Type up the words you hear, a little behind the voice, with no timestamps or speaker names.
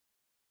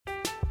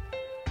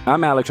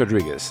I'm Alex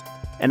Rodriguez.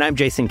 And I'm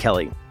Jason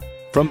Kelly.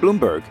 From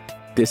Bloomberg,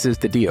 this is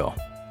The Deal.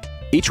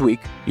 Each week,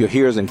 you'll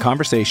hear us in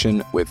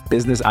conversation with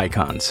business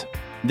icons.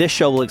 This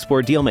show will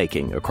explore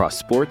deal-making across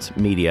sports,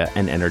 media,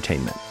 and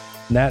entertainment.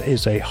 That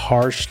is a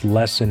harsh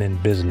lesson in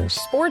business.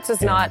 Sports is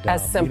not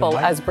as simple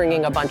as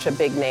bringing a bunch of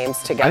big names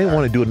together. I didn't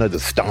want to do another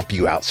stomp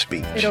you out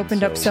speech. It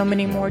opened up so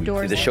many more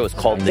doors. The show is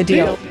called The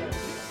Deal.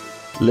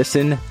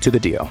 Listen to The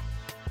Deal.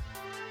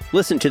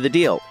 Listen to The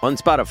Deal on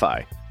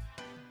Spotify.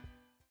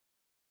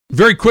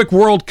 Very quick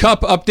World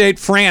Cup update.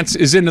 France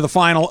is into the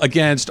final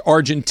against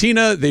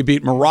Argentina. They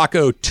beat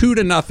Morocco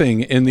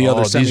 2-0 in the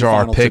other semifinal. These are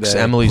our picks,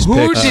 today. Emily's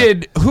picks.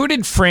 Who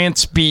did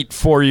France beat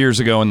 4 years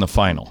ago in the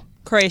final?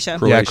 Croatia.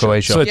 Yeah,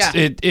 Croatia. So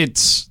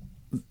it's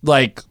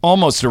like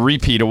almost a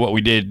repeat of what we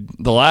did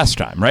the last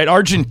time, right?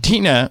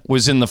 Argentina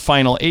was in the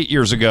final 8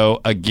 years ago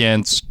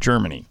against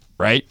Germany,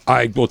 right?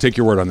 I will take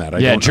your word on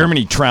that.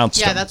 Germany trounced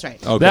them. Yeah, that's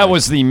right. Okay. That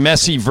was the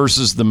Messi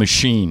versus the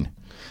machine.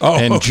 Oh,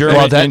 and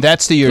Germany, well,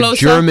 that's the year Close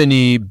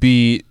Germany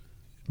beat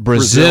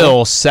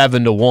Brazil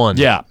 7-1.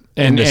 Yeah.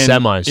 In the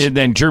semis. And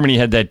then Germany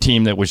had that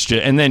team that was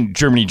and then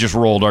Germany just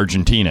rolled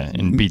Argentina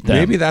and beat them.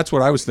 Maybe that's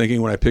what I was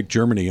thinking when I picked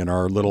Germany in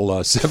our little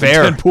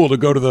 7-10 pool to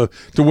go to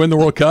win the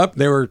World Cup.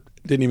 Didn't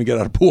even get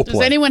out of pool play.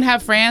 Does anyone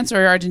have France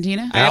or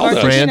Argentina? I have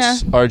Argentina.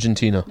 France,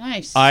 Argentina.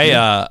 Nice.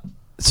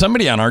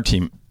 Somebody on our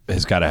team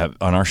has got to have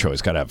on our show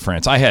has got to have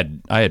France. I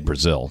had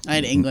Brazil. I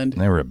had England.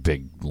 They were a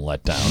big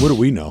letdown. What do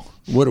we know?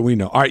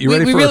 All right, you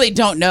ready we for really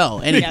don't know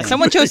anything. Yeah,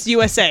 someone chose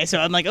USA, so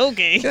I'm like,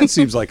 okay. That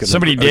seems like an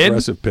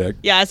aggressive pick.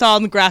 Yeah, I saw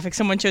on the graphic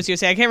someone chose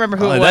USA. I can't remember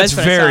who it That's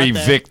was. very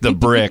Vic the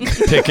Brick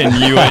picking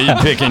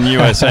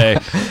USA.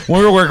 When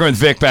we were working with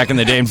Vic back in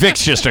the day, and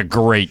Vic's just a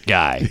great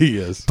guy. He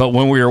is. But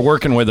when we were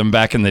working with him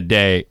back in the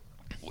day,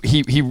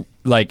 he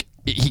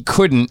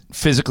couldn't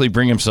physically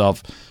bring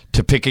himself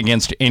to pick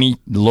against any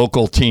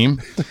local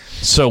team.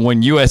 So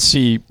when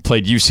USC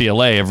played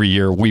UCLA every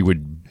year, we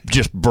would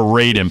just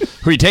berate him.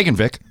 Who are you taking,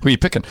 Vic? Who are you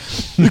picking?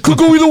 It could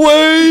go either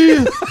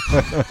way.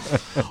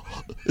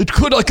 It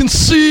could. I can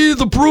see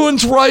the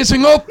Bruins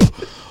rising up.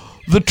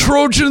 The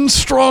Trojans,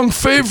 strong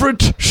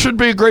favorite. Should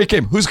be a great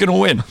game. Who's going to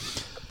win?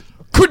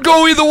 Could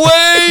go either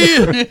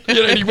way.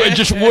 He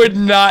just would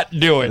not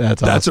do it.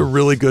 That's a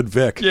really good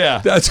Vic. Yeah.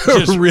 That's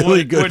a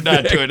really good would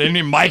not Vic. do it.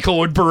 And Michael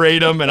would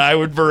berate him, and I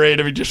would berate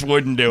him. He just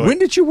wouldn't do it. When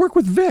did you work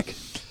with Vic?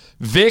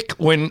 Vic,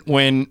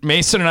 when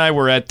Mason and I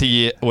were at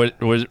the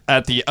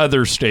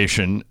other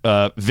station,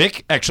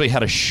 Vic actually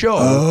had a show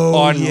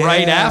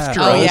right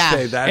after us. Yeah.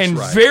 Okay, that's and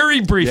right.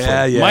 very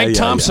briefly, Mike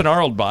Thompson,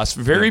 our old boss,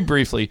 very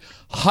briefly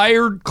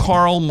hired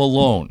Carl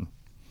Malone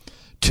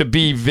to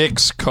be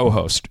Vic's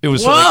co-host. It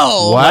was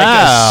like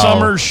a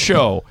summer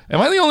show.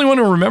 Am I the only one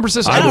who remembers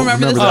this? I don't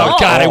remember this at all. Oh,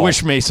 God, I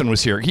wish Mason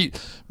was here.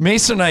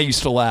 Mason and I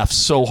used to laugh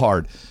so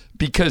hard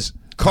because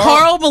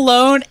Carl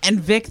Malone and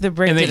Vic the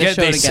Brick did a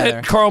show they together.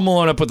 set Carl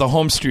Malone up with a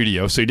home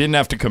studio, so he didn't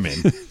have to come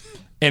in.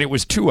 And it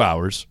was 2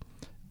 hours.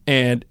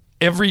 And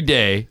every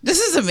day... This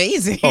is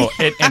amazing.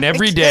 And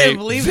every I day, can't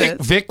believe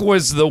it. Vic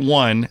was the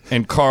 1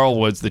 and Carl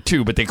was the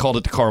 2, but they called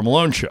it the Carl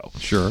Malone Show.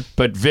 Sure.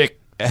 But Vic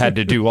had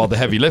to do all the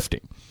heavy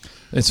lifting.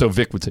 And so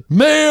Vic would say,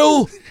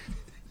 Male!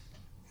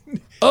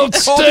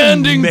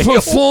 Outstanding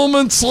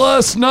performance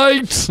last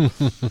night.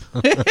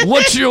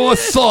 What's your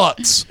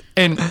thoughts?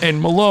 And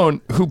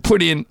Malone, who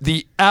put in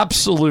the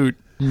absolute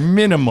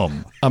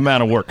minimum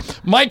amount of work.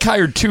 Mike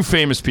hired 2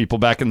 famous people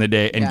back in the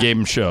day and gave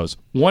them shows.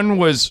 One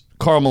was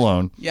Carl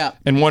Malone,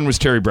 and one was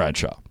Terry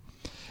Bradshaw.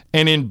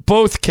 And in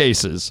both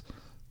cases,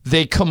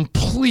 they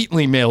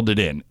completely mailed it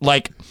in.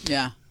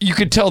 You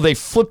could tell they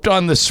flipped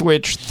on the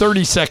switch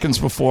 30 seconds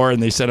before,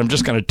 and they said, I'm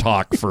just going to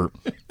talk for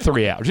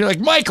 3 hours. You're like,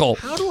 Michael.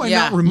 How do I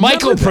not remember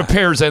Michael that?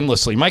 prepares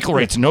endlessly. Michael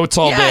writes notes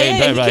all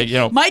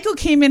day. Michael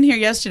came in here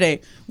yesterday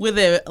with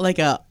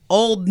a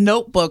old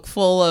notebook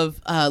full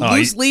of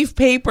loose leaf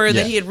paper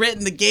that he had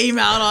written the game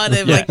out on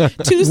it,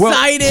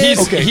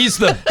 two-sided. He's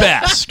the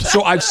best.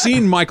 So I've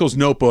seen Michael's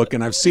notebook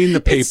and I've seen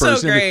the papers.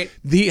 It's so great.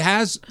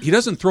 He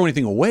doesn't throw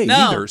anything away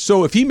either.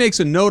 So if he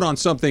makes a note on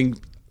something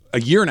a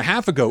year and a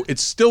half ago,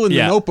 it's still in the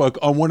notebook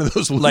on one of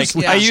those loose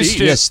I used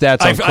to. Yes,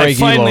 that's on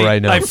Craig Evil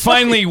right now. I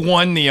finally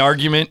won the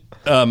argument,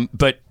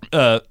 but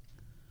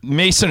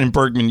Mason and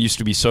Bergman used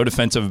to be so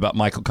defensive about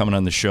Michael coming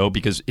on the show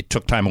because it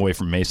took time away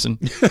from Mason.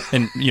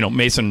 And,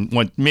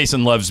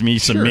 Mason loves me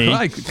some me.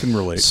 I can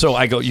relate. So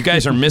I go, you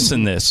guys are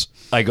missing this.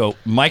 I go,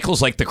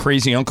 Michael's like the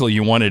crazy uncle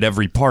you want at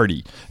every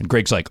party. And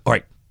Greg's like, all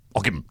right,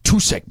 I'll give him 2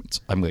 segments.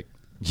 I'm like,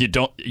 you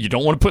don't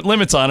want to put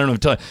limits on it. I'm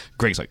telling you.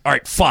 Greg's like, all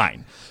right,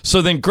 fine.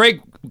 So then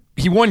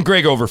he won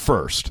Greg over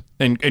first.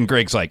 And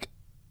Greg's like,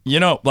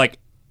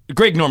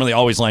 Greg normally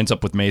always lines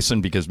up with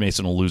Mason because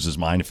Mason will lose his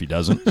mind if he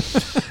doesn't.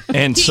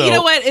 And so, you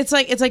know what? It's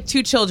like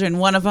 2 children.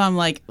 One of them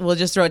will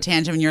just throw a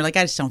tantrum, and you're like,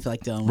 I just don't feel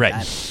like dealing with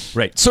that.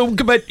 Right. So,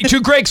 but to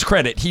Greg's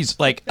credit, he's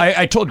like,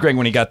 I told Greg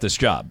when he got this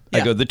job,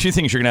 I go, the 2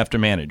 things you're gonna have to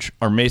manage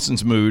are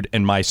Mason's mood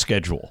and my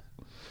schedule.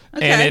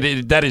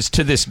 And that is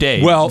to this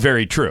day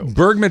very true.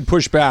 Bergman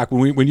pushed back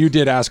when you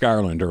did Ask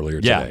Ireland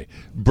earlier today.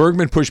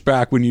 Bergman pushed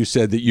back when you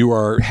said that you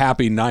are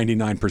happy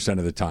 99%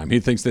 of the time.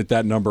 He thinks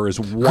that number is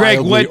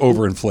wildly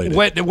overinflated.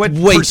 What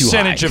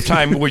percentage of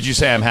time would you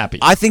say I'm happy?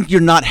 I think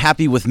you're not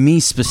happy with me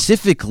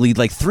specifically,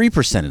 like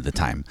 3% of the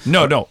time.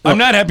 No, I'm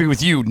not happy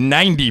with you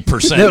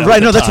 90%. No,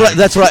 right? No, time.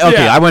 that's right.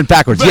 Okay, I went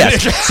backwards.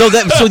 Yes.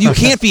 So you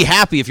can't be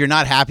happy if you're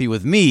not happy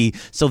with me.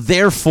 So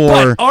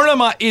therefore, but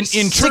Arnama,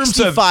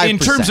 in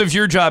terms of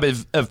your job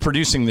of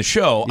producing the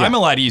show, I'm a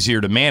lot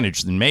easier to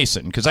manage than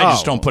Mason because I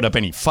just don't put up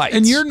any fights.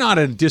 And you're not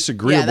a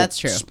disagreeable that's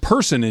true.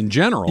 person in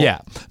general. Yeah,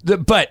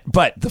 but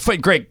the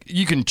fight, Greg,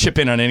 you can chip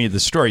in on any of the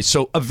stories.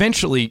 So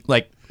eventually,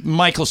 like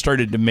Michael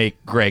started to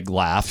make Greg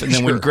laugh, and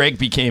then when Greg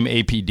became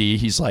APD,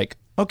 he's like,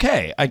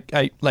 okay,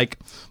 I like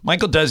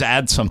Michael does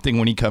add something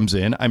when he comes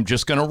in. I'm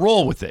just going to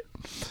roll with it.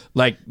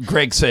 Like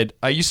Greg said,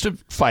 I used to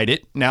fight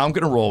it. Now I'm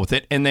going to roll with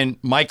it. And then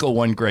Michael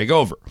won Greg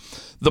over.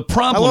 The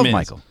problem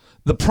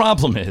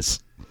is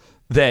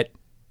that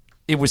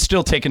it was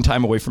still taking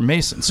time away from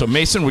Mason. So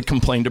Mason would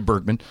complain to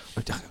Bergman,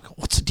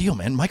 what's the deal,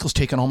 man? Michael's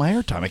taking all my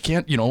airtime. I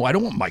can't, I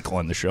don't want Michael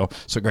on the show.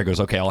 So Greg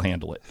goes, okay, I'll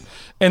handle it.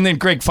 And then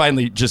Greg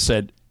finally just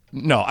said,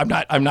 no, I'm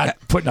not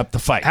putting up the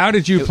fight. How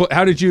did you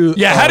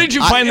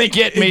finally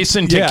get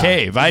Mason to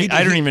cave? I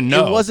don't even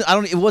know.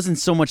 It wasn't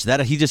so much that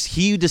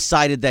he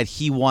decided that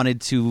he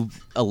wanted to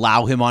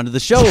allow him onto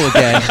the show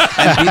again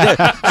and be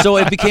there. So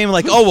it became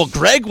like, oh well,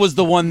 Greg was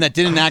the one that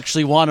didn't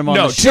actually want him on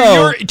the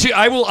show.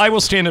 I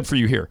will stand up for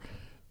you here.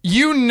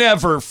 You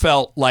never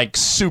felt like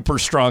super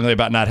strongly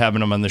about not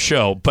having him on the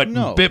show, but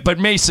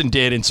Mason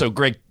did, and so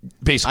Greg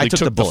basically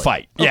took the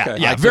fight. Okay.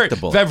 Yeah, very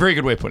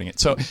good way of putting it.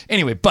 So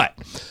anyway,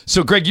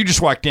 so Greg, you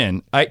just walked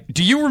in.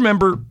 Do you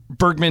remember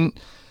Bergman?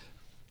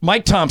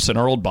 Mike Thompson,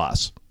 our old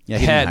boss. Yeah,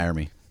 he didn't hire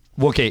me.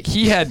 Okay,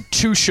 he had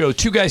two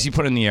guys he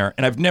put in the air,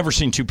 and I've never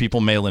seen two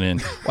people mail it in.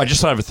 Well, I just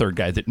thought of a third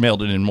guy that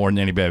mailed it in more than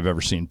anybody I've ever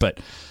seen, but.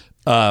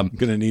 I'm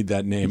going to need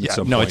that name at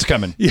some point. No, it's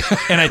coming. Yeah.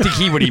 And I think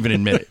he would even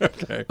admit it.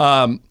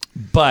 Okay.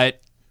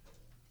 But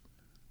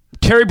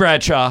Terry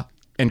Bradshaw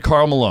and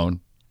Carl Malone,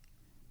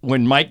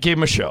 when Mike gave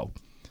him a show,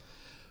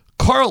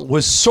 Carl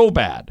was so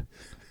bad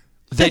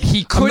that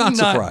he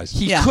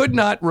could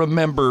not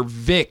remember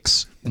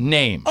Vic's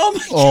name. Oh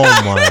my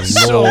Lord.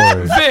 So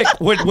Vic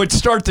would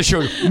start the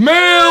show,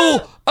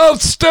 male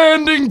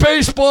outstanding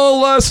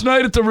baseball last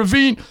night at the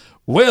Ravine.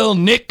 Well,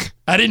 Nick,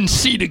 I didn't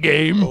see the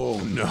game. Oh,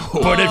 no.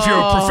 But if you're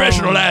a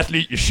professional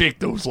athlete, you shake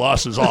those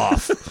losses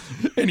off.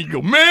 And he'd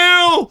go,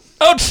 Mel,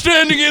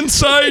 outstanding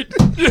insight.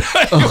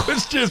 It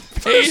was just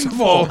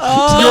painful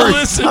to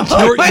listen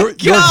to.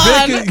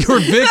 Your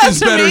Vic is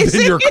better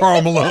than your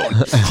Carl Malone.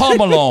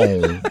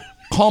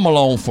 Carl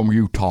Malone from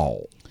Utah.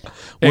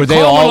 Were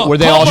they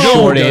all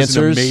short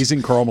answers?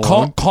 Amazing Carl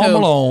Malone. Carl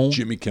Malone.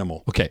 Jimmy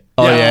Kimmel. Okay.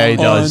 Oh yeah, he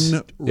does.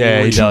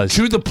 Yeah, he does.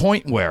 To the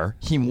point where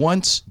he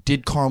once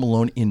did Carl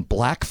Malone in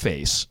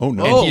blackface. Oh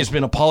no! And he has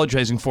been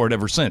apologizing for it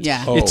ever since.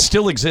 Yeah. It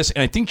still exists,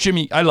 and I think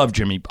I love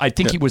Jimmy. I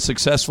think he was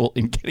successful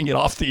in getting it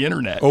off the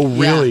internet. Oh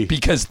really? Yeah.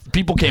 Because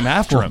people came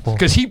after him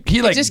because he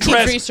like just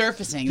dressed, keeps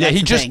resurfacing. Yeah,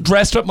 he just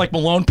dressed up like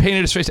Malone,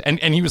 painted his face, and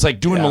he was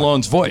like doing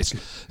Malone's voice.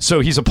 So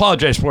he's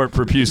apologized for it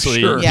profusely.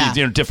 Sure. Yeah.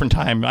 Different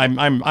time.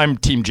 I'm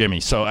Team Jimmy,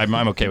 so I'm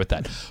okay with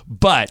that.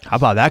 But how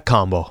about that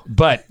combo?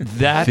 But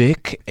that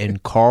Vic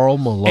and Carl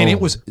Malone, and it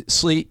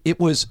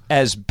was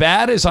as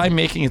bad as I'm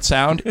making it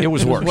sound. It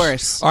was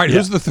worse. All right,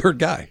 who's the third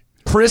guy?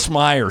 Chris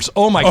Myers.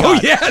 Oh my God. Oh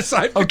yes,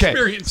 I've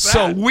experienced that.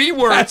 So we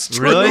were. That's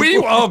true.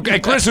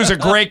 Chris, who's a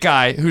great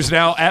guy, who's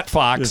now at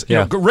Fox.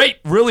 Yeah. Great,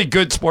 really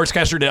good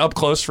sportscaster. Did up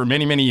close for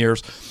many, many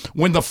years.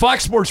 When the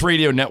Fox Sports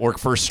Radio Network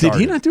first started,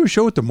 did he not do a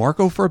show with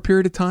DeMarco for a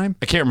period of time?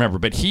 I can't remember,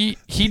 but he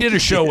did a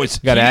show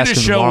with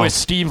with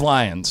Steve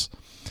Lyons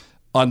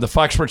on the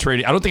Fox Sports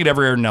Radio. I don't think it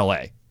ever aired in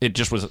L.A. It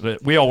just was.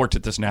 We all worked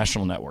at this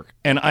national network,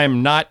 and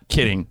I'm not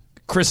kidding.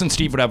 Chris and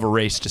Steve would have a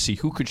race to see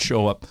who could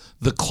show up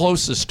the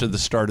closest to the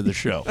start of the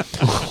show.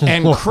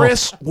 And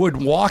Chris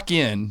would walk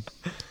in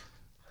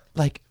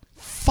like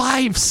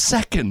 5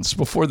 seconds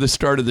before the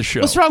start of the show.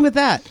 What's wrong with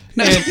that?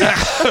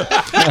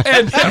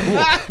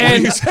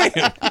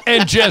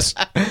 And just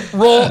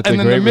roll, That's and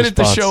then the minute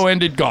response. the show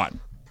ended, gone.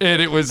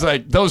 And it was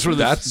like those were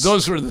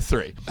the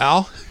three.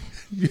 Al,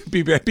 you'd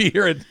be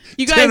here at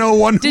you guys,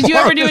 10:01 did you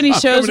ever do any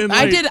shows?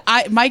 I did.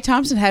 Mike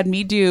Thompson had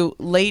me do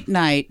late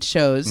night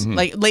shows,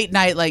 like late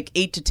night, like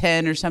 8 to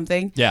 10 or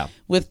something. Yeah,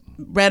 with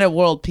Retta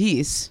World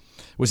Peace.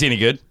 Was he any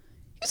good? He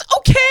was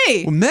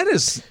okay. Well, that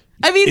is.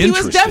 I mean, he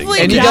was definitely,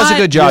 and he does a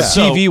good job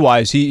Yeah. TV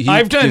wise. He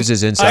gives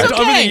his insight. Okay.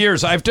 Over the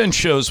years, I've done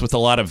shows with a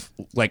lot of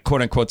like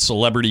quote unquote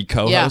celebrity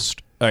co-hosts.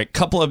 Yeah. A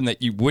couple of them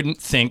that you wouldn't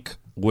think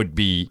would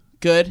be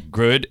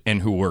good,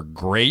 and who were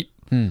great.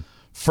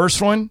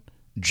 First one,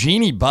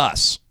 Jeannie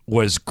Buss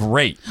was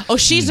great. Oh,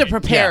 she's a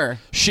preparer.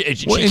 Yeah.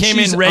 She came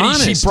in ready.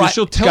 Honest. She brought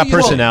she'll tell got you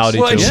personality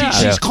well, too.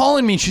 She's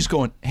calling me and she's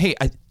going, "Hey,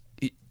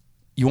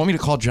 you want me to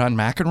call John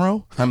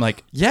McEnroe? I'm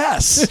like,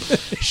 yes.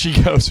 She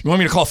goes, you want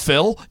me to call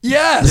Phil?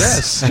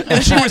 Yes.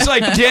 And she was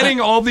like getting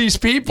all these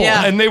people,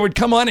 and they would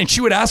come on, and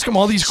she would ask them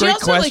all these great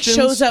questions. She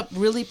also shows up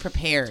really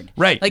prepared.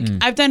 Right. Like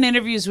I've done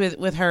interviews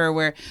with her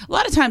where a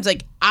lot of times,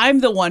 like, I'm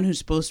the one who's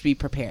supposed to be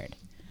prepared.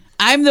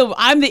 I'm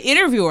the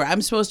interviewer.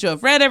 I'm supposed to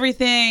have read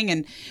everything,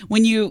 and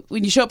when you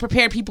show up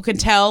prepared, people can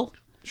tell.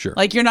 Sure.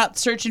 Like you're not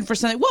searching for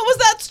something. What was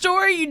that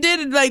story you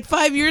did like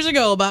 5 years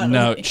ago about?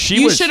 No,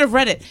 you should have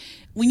read it.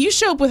 When you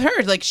show up with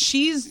her, like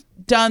she's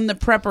done the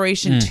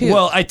preparation too.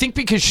 Well, I think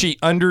because she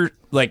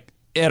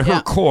at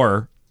her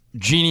core,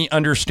 Jeannie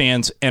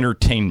understands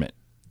entertainment.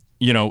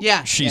 You know,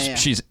 she's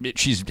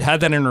had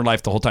that in her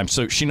life the whole time.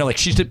 So she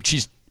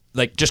she's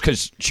like, just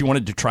because she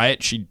wanted to try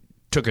it, she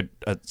took a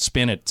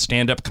spin at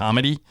stand-up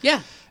comedy.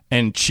 Yeah.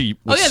 And she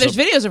was there's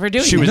videos of her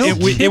doing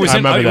it.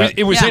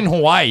 It was in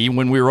Hawaii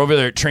when we were over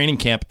there at training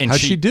camp. And how'd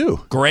she do?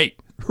 Great.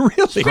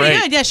 Really? Pretty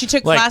good. Yeah, she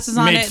took classes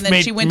on it, and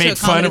then she went to a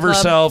comedy fun of club.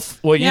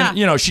 herself. Well,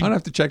 you know, I'd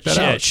have to check that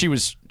out. She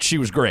was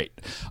great.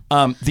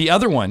 The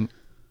other one,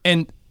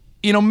 and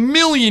in a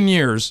million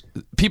years,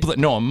 people that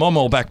know him, Momo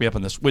will back me up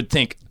on this, would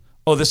think,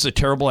 oh, this is a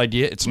terrible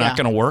idea. It's not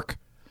going to work.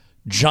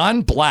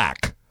 John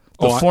Black,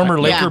 the former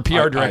Laker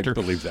PR director. I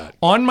believe that.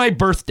 On my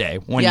birthday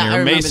one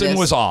year, Mason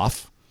was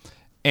off,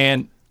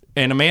 and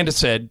Amanda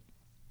said,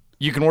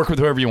 you can work with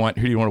whoever you want.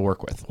 Who do you want to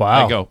work with?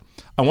 Wow. I go,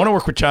 I want to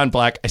work with John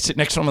Black. I sit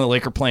next to him on the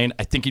Laker plane.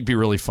 I think he'd be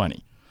really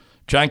funny.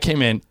 John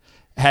came in.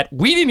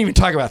 We didn't even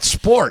talk about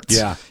sports.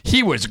 Yeah.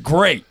 He was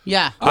great.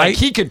 Yeah.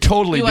 He could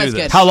totally do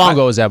this. How long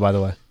ago was that, by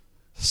the way?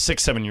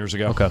 6-7 years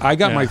ago. Okay. I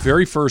got my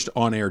very first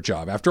on-air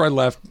job. After I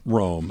left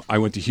Rome, I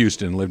went to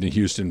Houston, lived in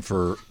Houston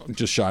for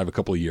just shy of a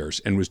couple of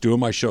years, and was doing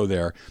my show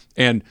there.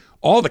 And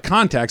all the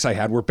contacts I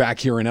had were back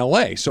here in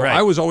L.A. So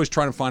I was always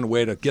trying to find a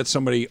way to get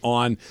somebody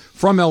on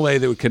from L.A.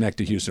 that would connect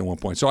to Houston at one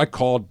point. So I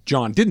called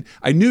John.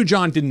 I knew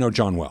John didn't know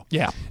John well.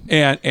 Yeah.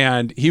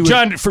 And he was...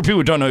 John, for people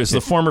who don't know, is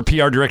the former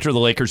PR director of the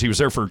Lakers. He was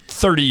there for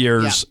 30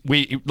 years.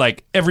 Yeah.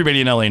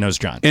 Everybody in L.A. knows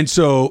John. And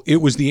so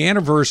it was the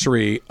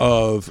anniversary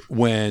of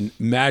when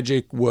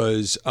Magic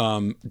was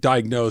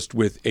diagnosed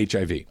with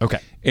HIV. Okay.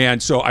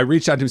 And so I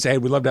reached out to him and said, hey,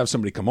 we'd love to have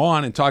somebody come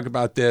on and talk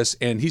about this.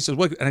 And he says,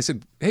 what? And I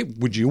said, hey,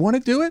 would you want to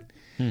do it?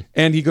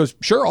 And he goes,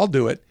 sure, I'll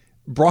do it.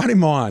 Brought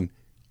him on.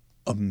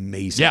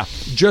 Amazing. Yeah.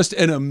 Just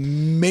an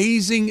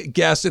amazing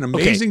guest, an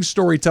amazing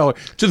storyteller,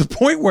 to the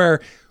point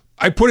where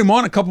I put him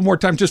on a couple more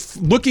times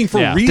just looking for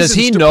reasons. Does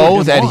he to know put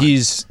him that on.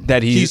 he's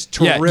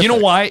terrific?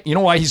 Yeah, you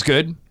know why he's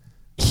good?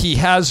 He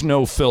has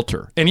no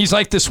filter. And he's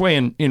like this way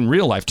in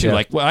real life, too.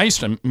 Yeah. I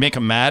used to make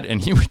him mad,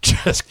 and he would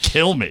just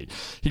kill me.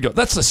 He'd go,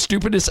 that's the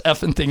stupidest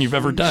effing thing you've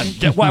ever done.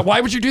 Why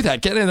would you do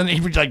that? And then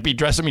he would be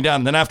dressing me down.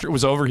 And then after it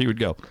was over, he would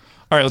go,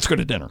 all right, let's go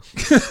to dinner.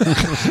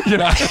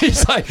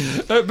 He's like,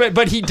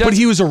 but he does. But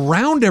he was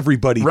around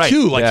everybody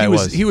too. Like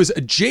yeah, he was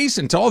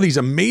adjacent to all these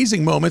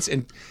amazing moments,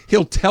 and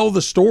he'll tell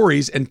the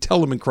stories and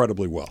tell them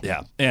incredibly well.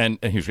 Yeah, and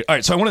he was all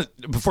right. So I want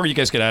to, before you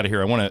guys get out of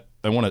here, I want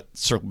to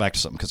circle back to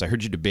something because I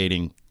heard you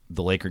debating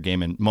the Laker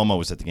game, and Momo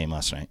was at the game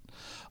last night.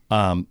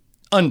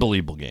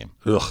 Unbelievable game.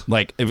 Ugh.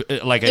 It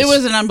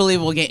was an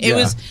unbelievable game. It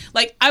was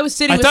like I was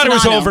sitting. I with thought it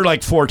was Sedano. over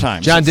like 4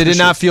 times. John, did it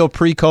not feel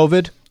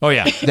pre-COVID? Oh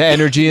yeah, the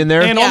energy in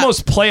there and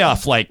almost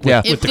playoff like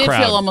with It the did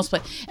crowd. feel almost play.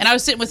 And I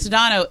was sitting with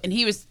Sedano, and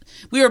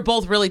we were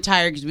both really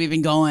tired because we've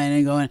been going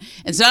and going.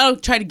 And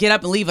Sedano tried to get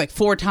up and leave like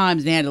 4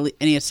 times, and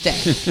he had to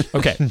stay.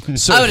 Okay,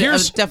 so I would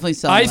definitely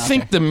sell him I out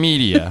think the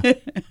media,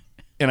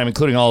 and I'm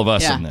including all of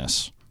us in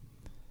this,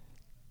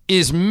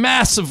 is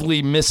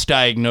massively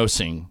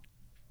misdiagnosing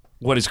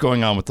what is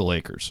going on with the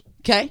Lakers.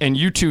 Okay. And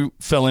you two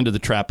fell into the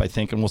trap, I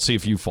think, and we'll see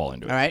if you fall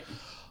into it. All right.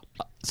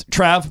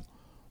 Trav,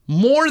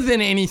 more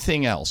than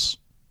anything else,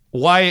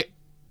 why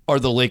are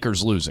the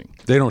Lakers losing?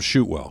 They don't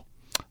shoot well.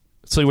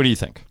 So what do you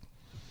think?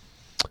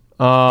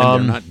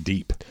 And they're not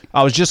deep.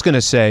 I was just going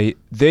to say,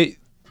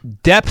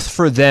 depth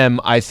for them,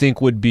 I think,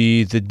 would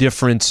be the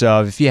difference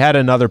of if you had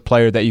another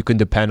player that you can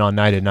depend on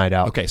night in, night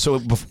out. Okay, so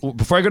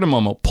before I go to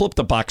Momo, pull up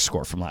the box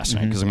score from last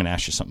night because I'm going to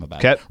ask you something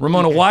about it. Okay.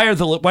 Ramona, why do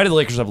the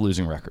Lakers have a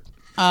losing record?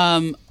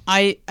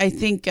 I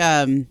think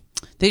they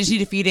just need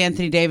to feed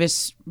Anthony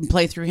Davis,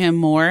 play through him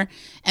more,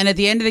 and at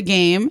the end of the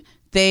game,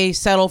 they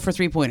settle for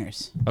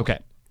 3-pointers. Okay.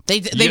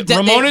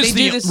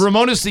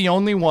 Ramona's the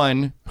only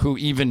one who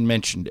even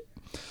mentioned it.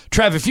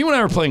 Trav, if you and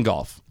I were playing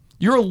golf,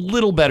 you're a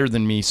little better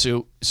than me,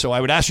 so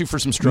I would ask you for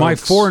some strokes. My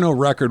 4-0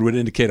 record would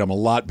indicate I'm a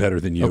lot better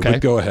than you. Okay.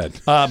 But go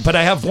ahead. But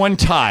I have one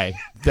tie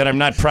that I'm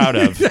not proud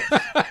of.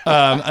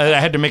 I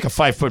had to make a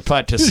 5-foot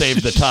putt to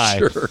save the tie.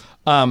 Sure.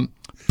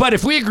 But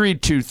if we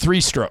agreed to 3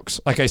 strokes,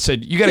 like I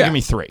said, you got to give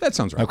me 3. That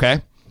sounds right.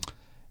 Okay?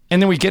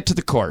 And then we get to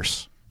the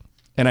course,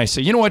 and I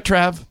say, you know what,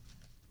 Trav?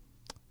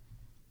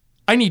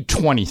 I need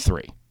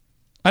 23.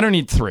 I don't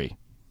need 3.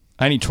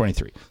 I need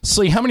 23.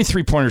 Slee, how many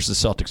 3-pointers did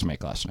the Celtics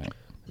make last night?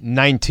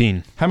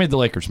 19. How many did the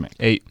Lakers make?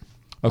 8.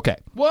 Okay.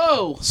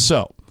 Whoa.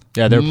 So,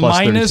 yeah, they're plus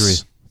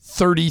minus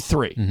 33.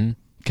 33.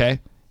 Okay?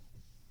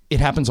 It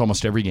happens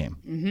almost every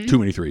game. Too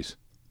many threes.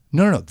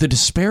 No. The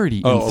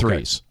disparity in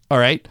threes. All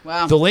right.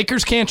 Wow. The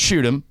Lakers can't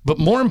shoot them, but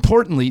more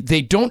importantly,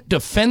 they don't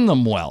defend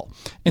them well.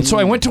 And so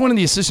I went to one of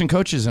the assistant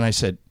coaches and I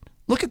said,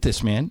 look at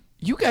this, man.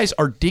 You guys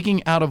are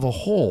digging out of a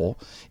hole.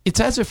 It's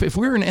as if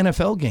we were an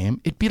NFL game,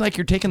 it'd be like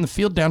you're taking the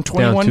field down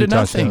 21 to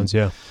nothing.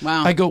 Yeah.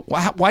 Wow. I go,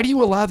 why do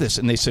you allow this?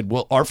 And they said,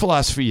 well, our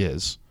philosophy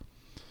is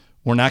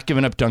we're not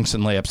giving up dunks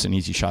and layups and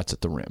easy shots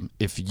at the rim.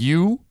 If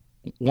you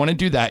want to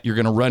do that, you're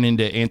going to run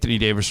into Anthony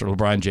Davis or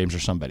LeBron James or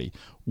somebody.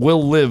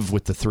 We'll live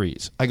with the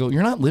threes. I go,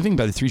 you're not living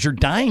by the threes. You're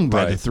dying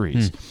by the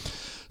threes.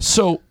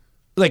 So,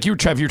 like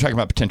Trev, you were talking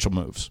about potential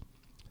moves.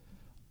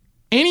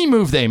 Any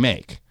move they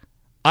make,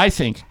 I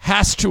think,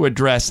 has to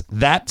address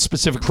that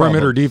specific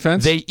perimeter problem.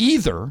 defense. They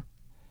either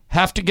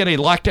have to get a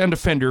lockdown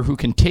defender who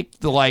can take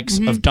the likes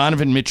of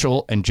Donovan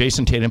Mitchell and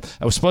Jason Tatum.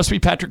 That was supposed to be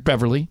Patrick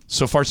Beverly.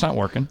 So far, it's not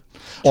working.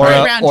 Or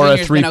a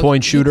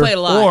three-point shooter.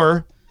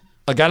 Or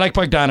a guy like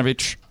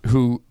Bogdanovich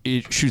who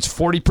shoots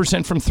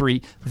 40% from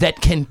three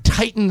that can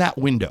tighten that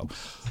window.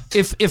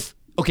 If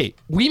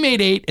we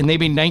made 8 and they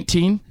made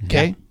 19,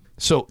 okay? Yeah.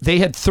 So they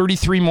had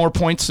 33 more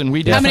points than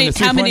we did. How many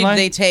did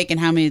they take and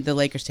how many did the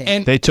Lakers take?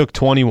 And they took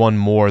 21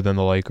 more than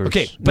the Lakers.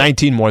 Okay,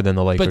 19 more than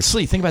the Lakers. But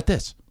Slee, think about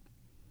this.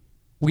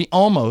 We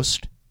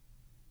almost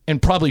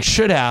and probably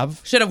should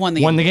have won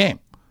the game.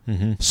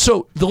 Mm-hmm.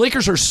 So the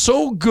Lakers are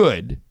so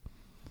good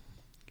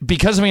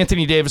because of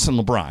Anthony Davis and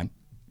LeBron,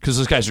 because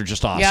those guys are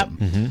just awesome.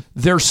 Yep. Mm-hmm.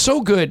 They're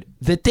so good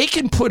that they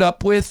can put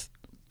up with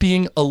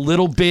being a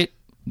little bit,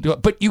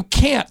 but you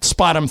can't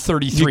spot them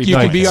 33 You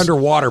points. can be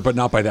underwater, but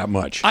not by that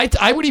much.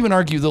 I would even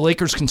argue the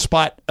Lakers can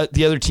spot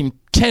the other team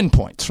 10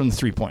 points from the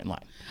three-point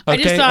line. I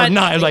just Okay, thought, or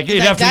not, like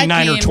it'd have to be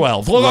 9 or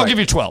 12. Well, I'll give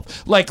you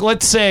 12. Like,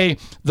 let's say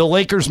the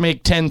Lakers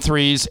make 10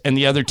 threes and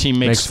the other team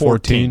makes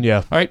 14. Yeah.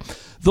 All right.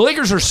 The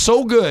Lakers are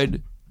so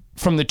good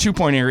from the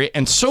 2-point area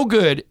and so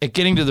good at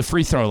getting to the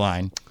free throw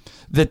line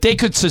that they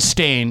could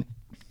sustain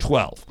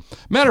 12.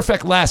 Matter of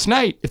fact, last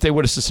night, if they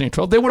would have sustained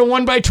 12, they would have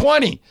won by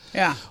 20.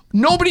 Yeah.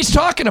 Nobody's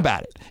talking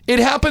about it. It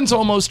happens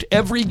almost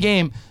every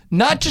game,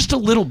 not just a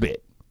little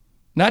bit.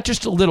 Not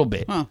just a little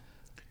bit. Huh.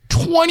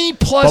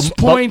 20-plus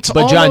points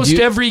but John, almost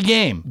every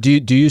game. Do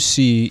you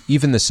see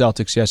even the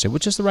Celtics yesterday,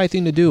 which is the right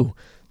thing to do?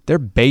 They're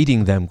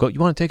baiting them. Go. You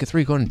want to take a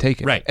 3, go ahead and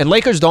take it. Right. And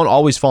Lakers don't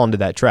always fall into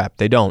that trap.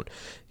 They don't.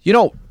 You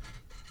know,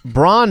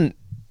 Bron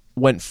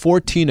went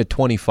 14 to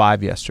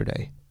 25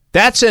 yesterday.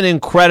 That's an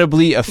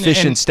incredibly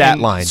efficient stat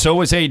line. So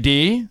was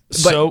AD.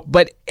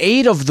 But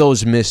 8 of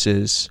those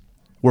misses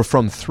were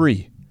from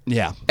 3.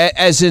 Yeah.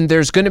 As in,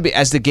 there's going to be,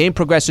 as the game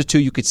progresses too,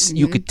 you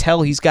could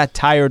tell he's got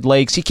tired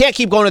legs. He can't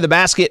keep going to the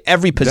basket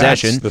every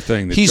possession. That's the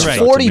thing that he's jumps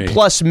out to 40 me.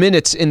 plus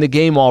minutes in the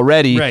game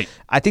already. Right.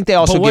 I think they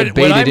also get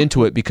baited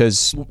into it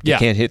because you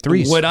can't hit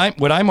threes. What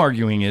I'm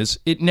arguing is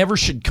it never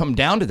should come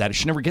down to that. It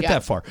should never get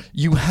that far.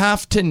 You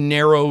have to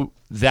narrow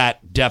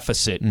that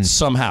deficit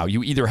somehow.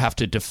 You either have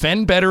to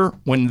defend better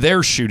when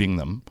they're shooting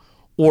them,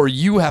 or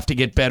you have to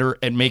get better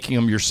at making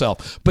them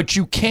yourself. But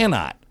you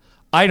cannot,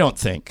 I don't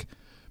think,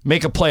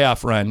 make a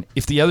playoff run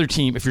if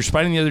you're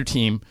spotting the other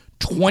team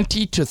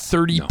 20 to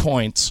 30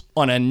 points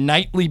on a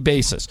nightly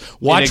basis.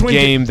 Watch in a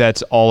game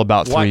that's all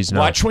about threes now.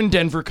 Watch when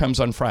Denver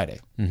comes on Friday.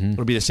 Mm-hmm.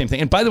 It'll be the same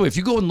thing. And by the way, if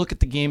you go and look at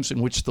the games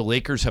in which the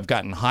Lakers have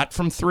gotten hot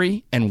from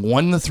 3 and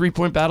won the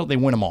 3-point battle, they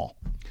win them all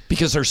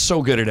because they're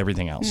so good at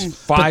everything else.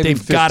 5 they've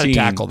and got to 15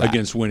 tackle that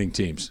against winning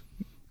teams.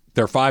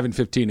 They're 5 and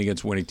 15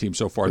 against winning teams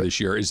so far this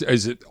year. Is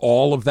it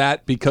all of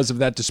that because of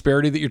that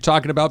disparity that you're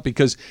talking about?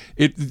 Because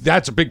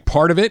that's a big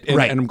part of it,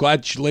 and I'm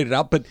glad she laid it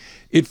out. But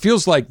it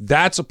feels like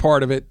that's a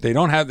part of it. They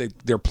don't have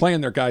they're playing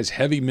their guys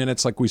heavy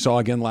minutes like we saw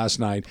again last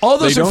night. All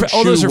those are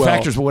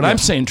factors. But what I'm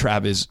saying,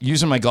 Trav, is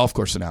using my golf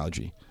course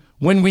analogy.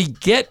 When we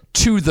get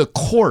to the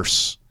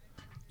course,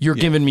 you're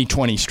giving me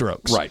 20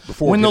 strokes. Right.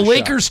 Before when the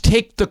Lakers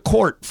take the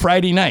court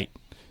Friday night,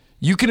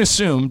 you can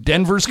assume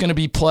Denver's going to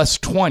be plus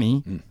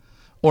 20.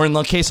 Or in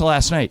the case of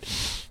last night,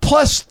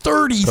 plus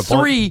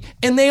 33,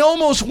 and they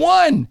almost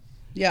won.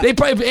 Yeah, they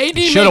probably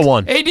should have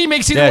won. AD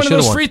makes either one of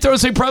those free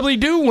throws, they probably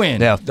do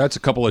win. Yeah, that's a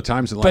couple of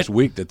times in the last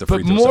week that the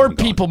free throws. But more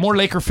people, more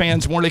Laker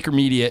fans, more Laker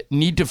media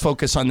need to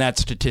focus on that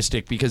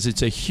statistic because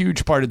it's a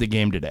huge part of the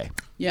game today.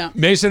 Yeah,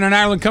 Mason and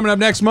Ireland coming up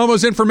next.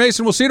 Momo's in for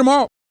Mason. We'll see you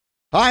tomorrow.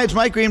 Hi, it's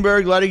Mike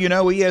Greenberg letting you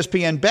know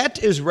ESPN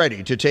Bet is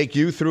ready to take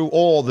you through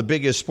all the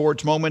biggest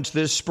sports moments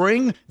this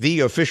spring. The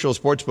official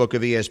sportsbook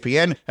of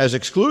ESPN has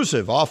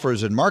exclusive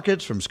offers and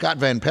markets from Scott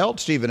Van Pelt,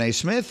 Stephen A.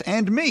 Smith,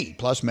 and me,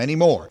 plus many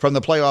more. From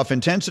the playoff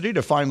intensity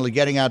to finally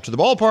getting out to the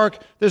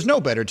ballpark, there's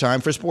no better time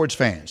for sports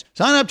fans.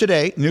 Sign up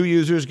today. New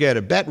users get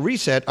a bet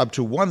reset up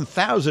to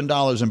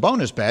 $1,000 in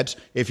bonus bets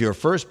if your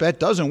first bet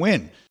doesn't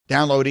win.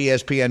 Download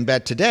ESPN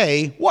Bet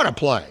today. What a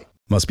play.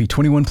 Must be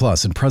 21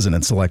 plus and present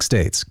in select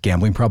states.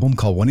 Gambling problem?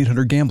 Call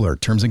 1-800-GAMBLER.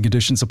 Terms and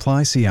conditions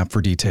apply. See app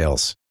for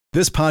details.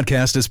 This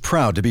podcast is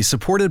proud to be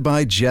supported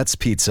by Jets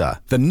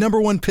Pizza, the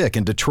 #1 pick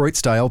in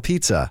Detroit-style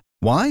pizza.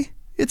 Why?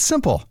 It's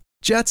simple.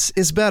 Jets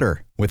is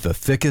better. With the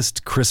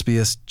thickest,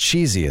 crispiest,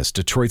 cheesiest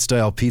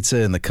Detroit-style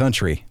pizza in the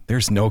country,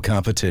 there's no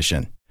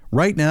competition.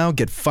 Right now,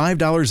 get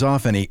 $5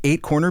 off any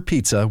 8-corner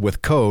pizza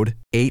with code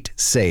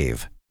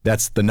 8SAVE.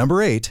 That's the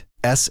number 8,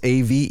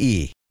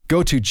 S-A-V-E.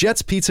 Go to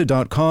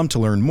jetspizza.com to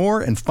learn more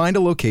and find a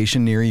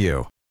location near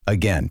you.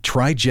 Again,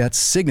 try Jet's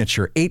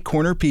signature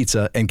 8-corner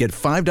pizza and get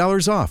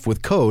 $5 off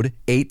with code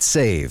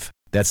 8SAVE.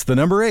 That's the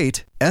number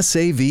 8,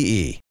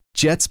 S-A-V-E.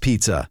 Jet's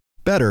Pizza.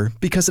 Better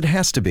because it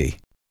has to be.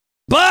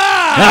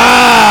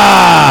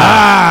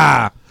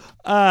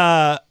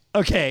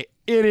 Okay,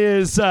 it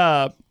is.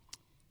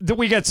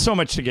 We got so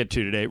much to get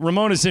to today.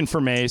 Ramona's in for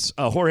Mace.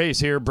 Jorge's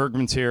here.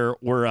 Bergman's here.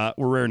 We're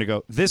raring to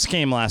go. This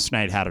game last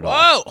night had it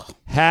all. Whoa!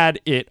 Had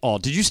it all.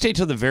 Did you stay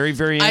till the very,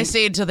 very end? I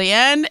stayed till the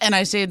end, and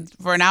I stayed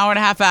for an hour and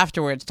a half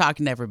afterwards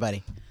talking to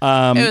everybody.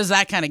 It was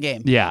that kind of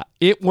game. Yeah,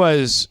 it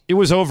was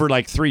over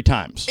like 3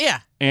 times. Yeah.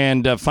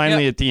 And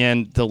finally at the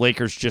end, the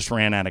Lakers just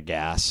ran out of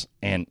gas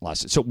and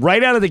lost it. So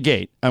right out of the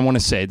gate, I want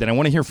to say that I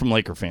want to hear from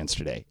Laker fans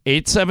today.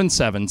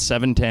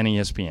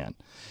 877-710-ESPN.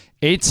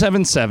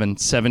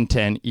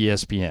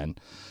 877-710-ESPN,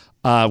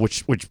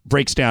 which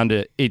breaks down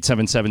to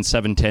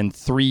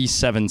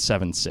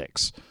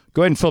 877-710-3776.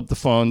 Go ahead and fill up the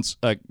phones.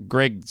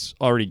 Greg's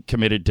already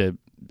committed to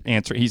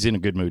answer. He's in a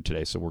good mood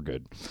today, so we're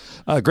good.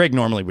 Greg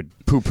normally would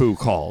poo-poo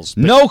calls.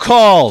 No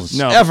calls,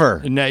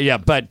 ever. No, yeah,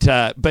 but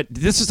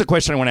this is the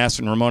question I want to ask,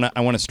 and Ramona,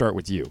 I want to start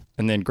with you.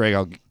 And then, Greg,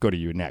 I'll go to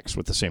you next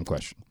with the same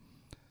question.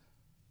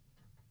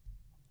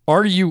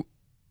 Are you,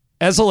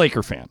 as a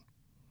Laker fan,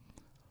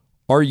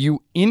 are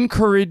you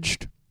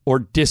encouraged or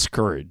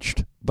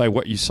discouraged by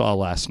what you saw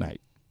last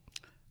night?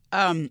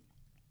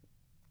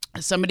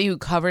 Somebody who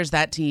covers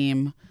that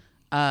team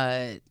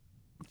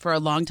for a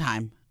long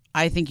time,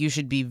 I think you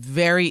should be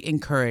very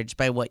encouraged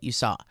by what you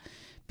saw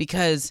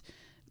because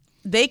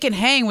they can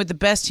hang with the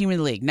best team in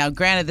the league. Now,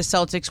 granted, the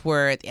Celtics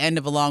were at the end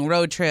of a long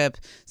road trip,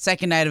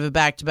 second night of a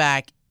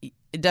back-to-back.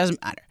 It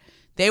doesn't matter.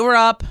 They were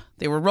up.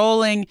 They were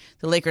rolling.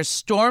 The Lakers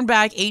stormed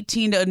back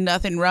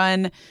 18-0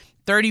 run.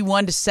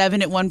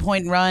 31-7 at one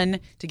point run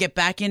to get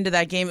back into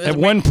that game. At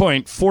one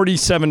point,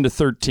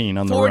 47-13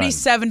 on the run.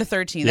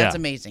 47-13. That's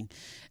amazing.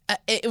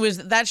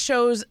 That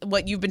shows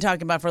what you've been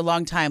talking about for a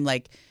long time.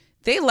 Like,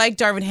 they like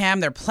Darvin Ham.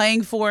 They're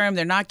playing for him.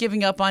 They're not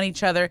giving up on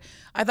each other.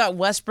 I thought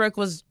Westbrook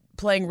was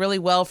playing really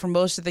well for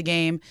most of the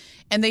game,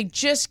 and they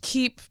just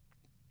keep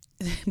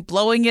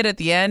blowing it at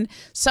the end.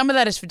 Some of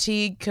that is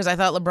fatigue because I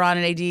thought LeBron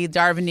and AD,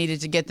 Darvin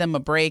needed to get them a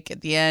break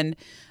at the end.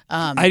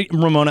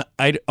 Ramona,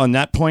 on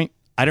that point,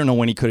 I don't know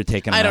when he could have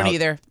taken him I don't out.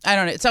 either. I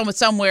don't know. It's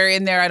somewhere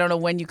in there. I don't know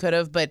when you could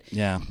have, but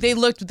yeah. They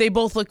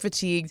both looked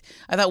fatigued.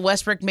 I thought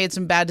Westbrook made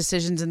some bad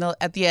decisions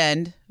at the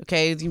end.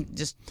 Okay, he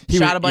just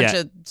shot a bunch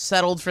of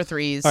settled for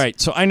threes. All right,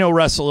 so I know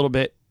Russ a little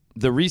bit.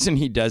 The reason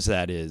he does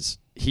that is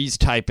he's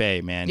type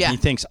A, man. Yeah. He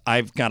thinks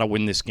I've got to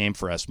win this game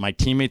for us. My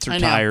teammates are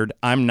tired.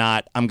 I'm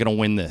not. I'm going to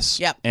win this.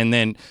 Yep. And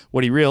then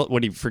what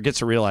he forgets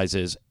to realize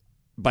is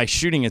by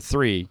shooting a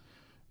 3,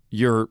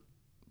 you're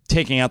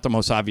taking out the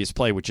most obvious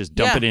play, which is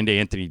dump it into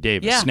Anthony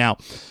Davis. Yeah. Now,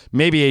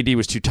 maybe AD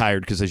was too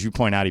tired because, as you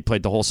point out, he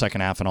played the whole second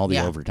half and all the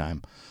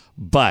overtime.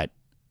 But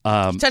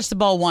he touched the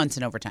ball once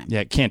in overtime.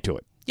 Yeah, can't do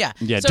it. Yeah.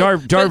 Yeah, So,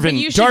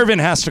 Darvin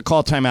has to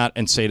call timeout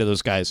and say to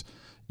those guys,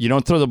 you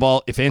don't throw the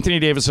ball. If Anthony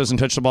Davis doesn't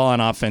touch the ball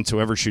on offense,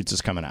 whoever shoots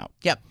is coming out.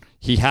 Yep.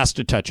 He has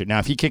to touch it. Now,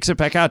 if he kicks it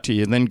back out to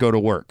you, then go to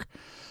work.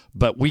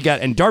 But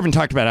and Darvin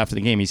talked about it after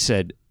the game. He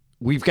said,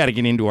 we've got to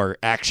get into our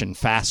action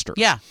faster.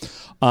 Yeah.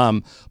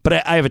 But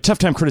I have a tough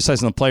time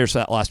criticizing the players for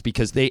that loss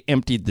because they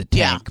emptied the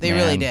tank. Yeah, they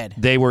really did.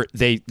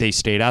 They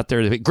stayed out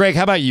there. Greg,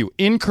 how about you?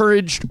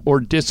 Encouraged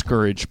or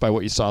discouraged by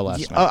what you saw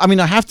last night? I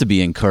mean, I have to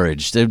be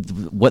encouraged.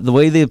 The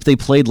way they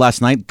played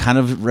last night kind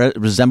of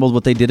resembled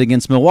what they did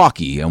against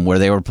Milwaukee and where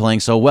they were playing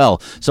so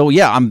well. So,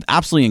 yeah, I'm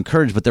absolutely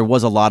encouraged, but there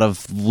was a lot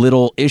of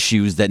little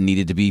issues that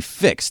needed to be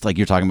fixed. Like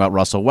you're talking about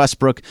Russell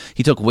Westbrook.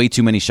 He took way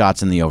too many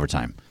shots in the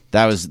overtime.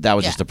 That was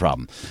just a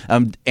problem.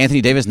 Anthony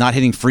Davis not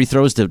hitting free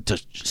throws to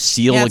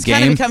seal a game. It's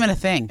kind of becoming a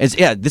thing. This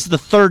is the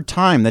 3rd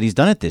time that he's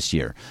done it this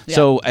year. Yeah.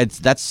 So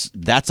that's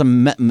a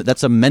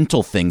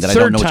mental thing that I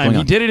don't know what's going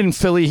on. He did it in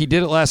Philly. He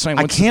did it last night.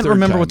 I can't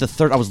remember what the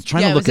third. I was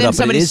trying to look it up.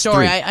 But it is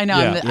story. 3. I know.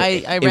 Yeah.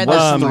 I read it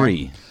was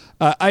 3.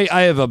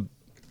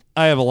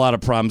 I have a lot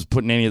of problems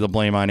putting any of the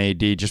blame on AD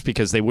just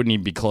because they wouldn't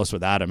even be close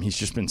without him. He's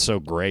just been so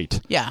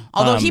great. Yeah,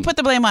 although he put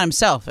the blame on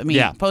himself. I mean,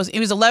 he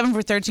was 11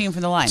 for 13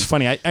 from the line. It's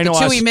funny. I know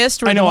the 2 he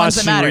missed were the ones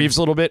that mattered. Austin Reeves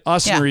a little bit.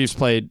 Austin Reeves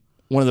played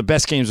one of the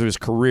best games of his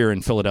career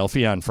in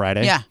Philadelphia on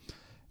Friday. Yeah.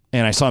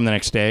 And I saw him the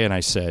next day, and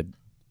I said,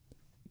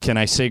 can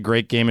I say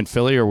great game in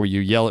Philly, or will you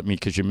yell at me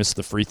because you missed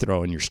the free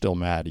throw and you're still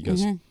mad? He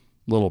goes,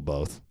 little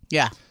both.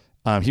 Yeah.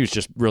 He was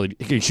just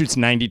he shoots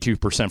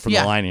 92% from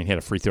the line and he had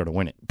a free throw to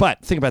win it.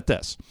 But think about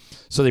this.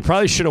 So they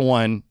probably should have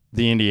won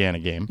the Indiana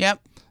game.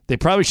 Yep. They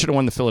probably should have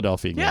won the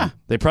Philadelphia game. Yeah.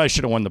 They probably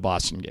should have won the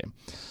Boston game.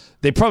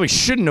 They probably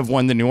shouldn't have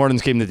won the New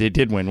Orleans game that they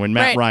did win when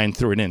Matt Ryan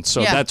threw it in.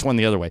 So that's one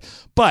the other way.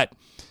 But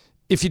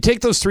if you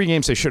take those 3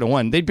 games they should have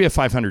won, they'd be a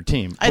 500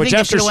 team. I think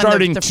after they should have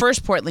won the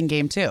first Portland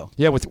game too.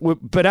 Yeah,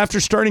 but after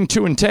starting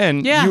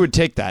 2-10, you would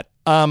take that.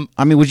 I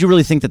mean, would you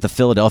really think that the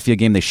Philadelphia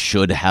game they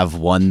should have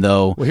won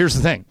though? Well, here's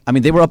the thing. I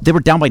mean, they were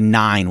down by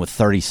 9 with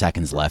 30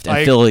 seconds left,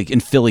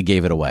 and Philly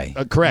gave it away.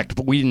 Correct,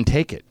 but we didn't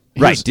take it.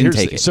 Didn't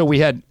take it. So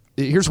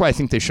here's why I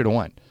think they should have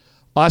won.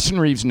 Austin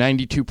Reeves,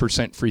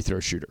 92% free throw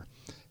shooter.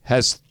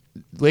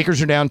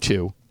 Lakers are down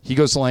 2. He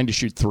goes to the line to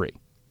shoot 3.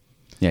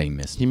 Yeah, he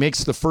missed. He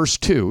makes the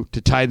first 2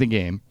 to tie the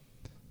game.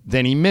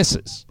 Then he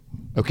misses.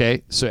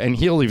 Okay? So, and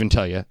he'll even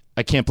tell you,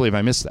 I can't believe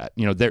I missed that.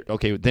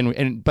 Okay, then,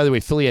 and by the way,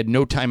 Philly had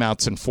no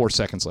timeouts and 4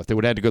 seconds left. They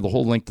would have had to go the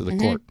whole length of the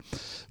court.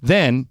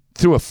 Then,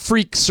 through a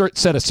freak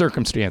set of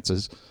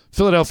circumstances,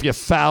 Philadelphia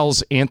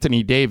fouls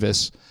Anthony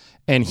Davis,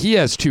 and he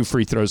has 2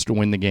 free throws to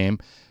win the game,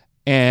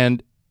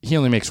 and he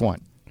only makes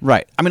 1.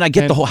 Right. I mean, I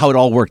get how it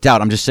all worked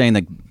out. I'm just saying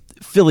that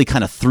Philly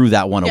kind of threw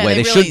that one away.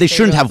 They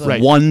shouldn't have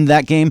won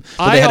that game,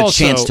 but they had a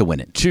chance to win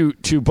it.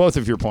 To both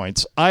of your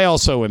points, I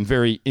also am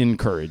very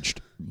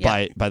encouraged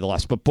by the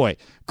loss. But boy,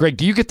 Greg,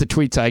 do you get the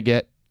tweets I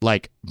get?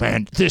 Like,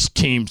 man, this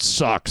team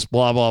sucks.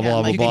 Blah blah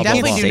blah blah blah.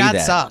 Definitely do not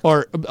suck.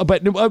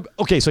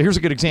 Okay, so here's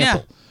a good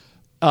example.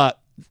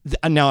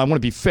 Now I want to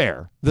be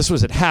fair. This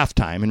was at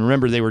halftime, and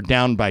remember they were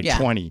down by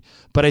 20.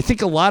 But I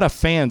think a lot of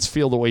fans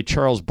feel the way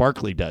Charles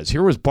Barkley does.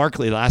 Here was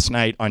Barkley last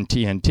night on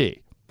TNT.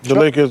 The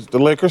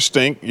Lakers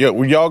stink. Yeah,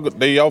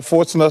 y'all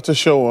forcing us to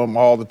show them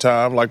all the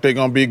time like they're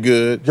gonna be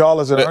good. Y'all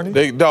is it Ernie?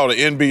 The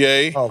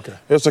NBA. Oh, okay.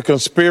 It's a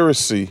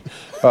conspiracy,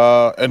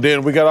 and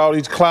then we got all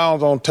these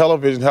clowns on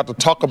television have to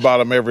talk about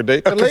them every day.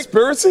 A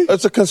conspiracy?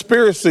 It's a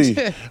conspiracy.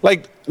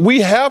 Like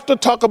we have to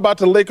talk about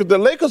the Lakers. The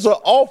Lakers are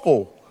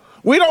awful.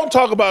 We don't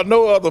talk about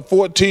no other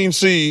 14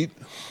 seed.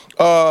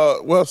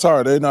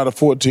 They're not a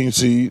 14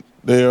 seed.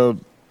 They're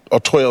a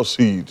 12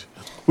 seed.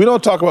 We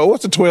don't talk about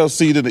what's the 12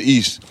 seed in the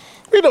East.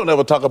 We don't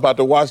ever talk about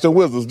the Washington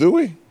Wizards, do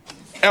we?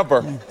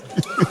 Ever.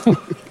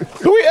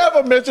 Do we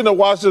ever mention the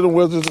Washington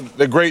Wizards,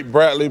 the great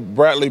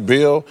Bradley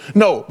Beal?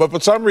 No, but for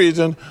some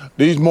reason,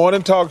 these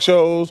morning talk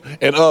shows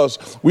and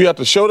us, we have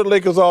to show the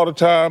Lakers all the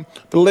time.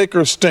 The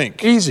Lakers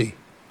stink. Easy.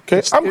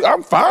 Okay,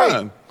 I'm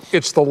fine.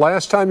 It's the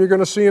last time you're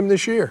going to see him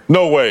this year.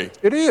 No way.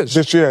 It is.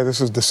 This year,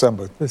 this is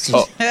December. This is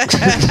you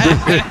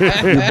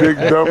big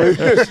dummy.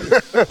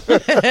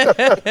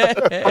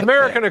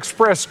 American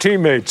Express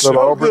teammates.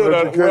 Well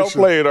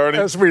played, Ernie.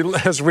 As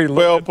we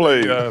well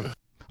played. All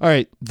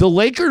right, the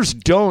Lakers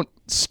don't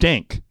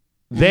stink.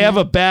 They have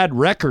a bad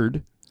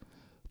record,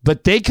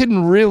 but they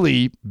can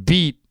really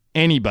beat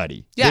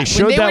anybody. Yeah, they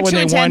showed that when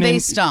they won. They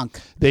stunk.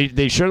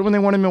 They showed it when they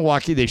won in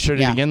Milwaukee. They showed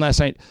it again last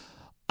night.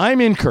 I'm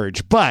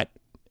encouraged, but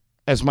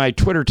as my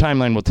Twitter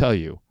timeline will tell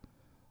you,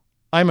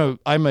 I'm a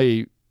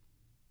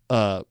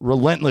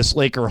relentless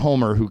Laker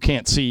homer who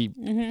can't see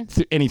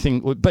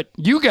anything. But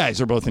you guys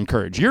are both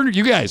encouraged.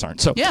 You guys aren't.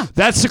 So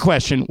that's the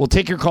question. We'll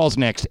take your calls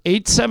next.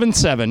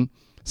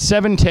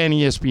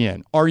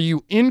 877-710-ESPN. Are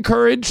you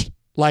encouraged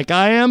like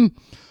I am,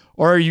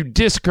 or are you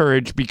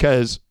discouraged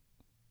because,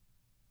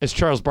 as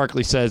Charles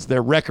Barkley says,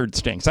 their record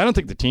stinks? I don't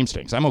think the team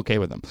stinks. I'm okay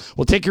with them.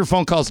 We'll take your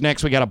phone calls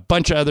next. We got a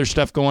bunch of other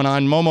stuff going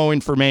on. Momo in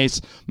for Mace.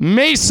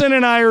 Mason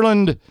in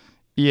Ireland.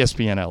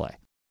 ESPN LA.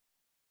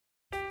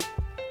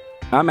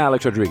 I'm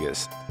Alex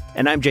Rodriguez.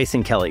 And I'm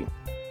Jason Kelly.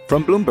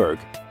 From Bloomberg,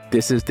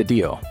 this is The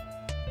Deal.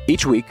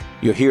 Each week,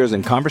 you'll hear us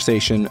in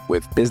conversation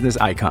with business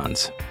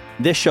icons.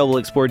 This show will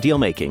explore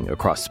deal-making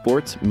across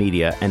sports,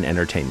 media, and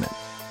entertainment.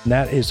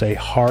 That is a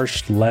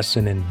harsh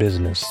lesson in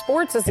business.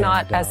 Sports is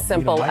not as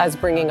simple as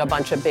bringing a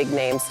bunch of big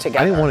names together.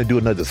 I didn't want to do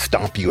another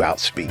stomp you out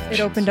speech. It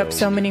opened up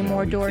so many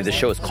more doors. The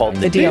show is called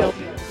The Deal.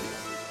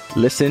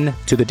 Listen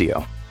to The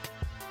Deal.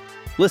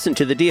 Listen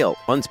to The Deal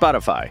on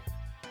Spotify.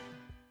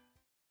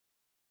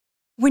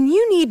 When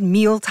you need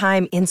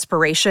mealtime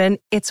inspiration,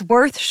 it's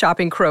worth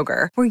shopping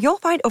Kroger, where you'll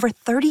find over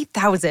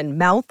 30,000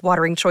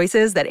 mouth-watering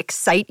choices that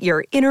excite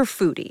your inner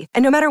foodie.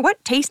 And no matter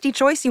what tasty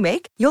choice you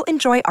make, you'll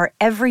enjoy our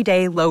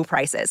everyday low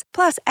prices,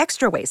 plus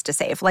extra ways to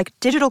save, like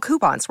digital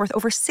coupons worth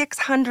over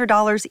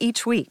 $600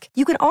 each week.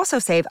 You can also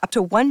save up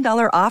to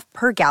 $1 off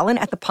per gallon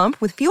at the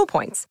pump with fuel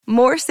points.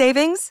 More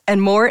savings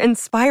and more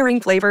inspiring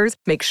flavors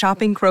make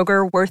shopping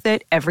Kroger worth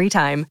it every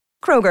time.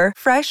 Kroger,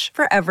 fresh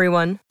for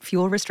everyone.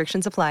 Fuel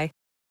restrictions apply.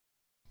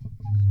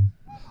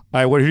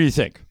 All right, who do you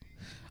think?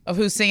 Of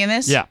who's singing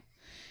this? Yeah.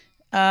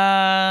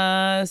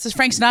 Is this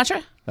Frank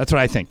Sinatra? That's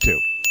what I think, too.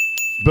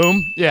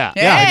 Boom. Yeah.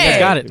 Hey! Yeah, I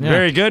got it. Yeah.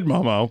 Very good,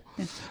 Momo.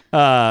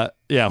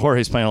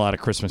 Jorge's playing a lot of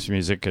Christmas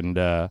music. And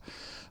by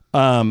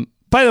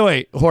the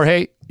way,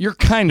 Jorge, you're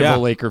kind of a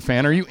Laker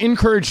fan. Are you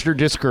encouraged or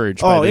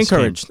discouraged by this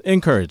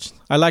encouraged.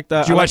 I like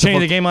that. Did you watch any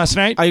of the game last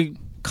night? I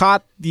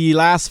caught the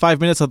last 5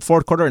 minutes of the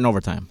fourth quarter in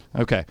overtime.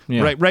 Okay.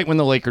 Yeah. Right when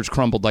the Lakers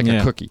crumbled like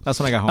a cookie. That's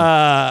when I got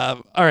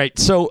home. All right.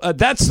 So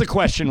that's the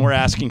question we're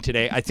asking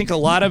today. I think a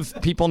lot of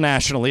people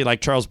nationally,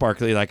 like Charles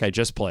Barkley, like I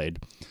just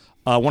played,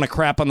 want to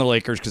crap on the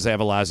Lakers because they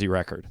have a lousy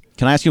record.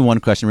 Can I ask you one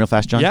question real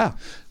fast, John? Yeah.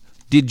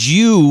 Did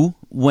you,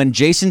 when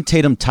Jason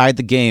Tatum tied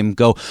the game,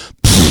 go...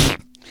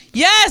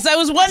 Yes, I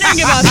was wondering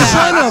about that.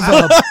 Son of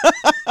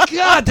a...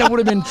 God, that would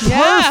have been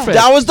perfect.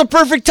 That was the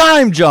perfect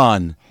time,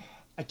 John.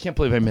 I can't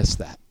believe I missed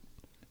that.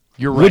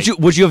 You're right.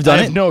 Would you have done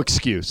it? I have no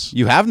excuse.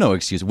 You have no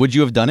excuse. Would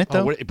you have done it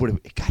though? It would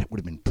have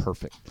been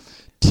perfect.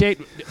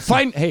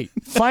 Find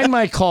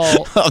my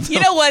call. You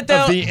know what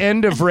though? At the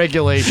end of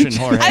regulation,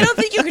 Jorge. I don't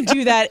think you can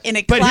do that in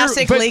a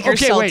classic Lakers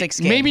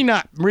Celtics game. Maybe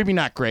not,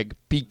 Greg,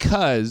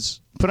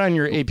 because put on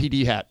your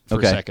APD hat for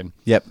a second.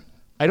 Yep.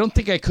 I don't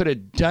think I could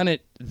have done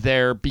it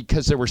there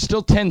because there were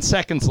still 10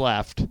 seconds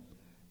left,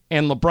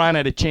 and LeBron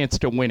had a chance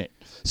to win it.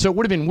 So it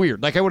would have been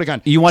weird. Like I would have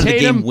gone. You wanted the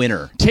game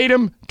winner.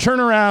 Tatum, turn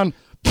around.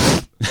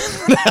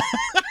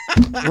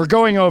 We're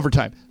going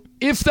overtime.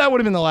 If that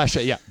would have been the last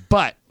shot, yeah.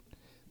 But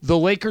the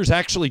Lakers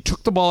actually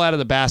took the ball out of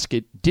the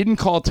basket, didn't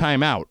call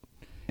timeout,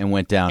 and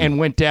went down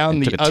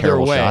the other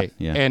way,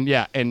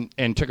 shot.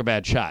 and took a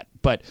bad shot.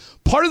 But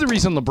part of the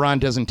reason LeBron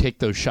doesn't take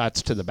those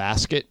shots to the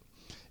basket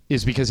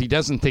is because he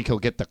doesn't think he'll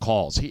get the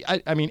calls.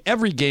 I mean,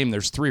 every game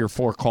there's 3 or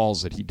 4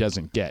 calls that he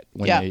doesn't get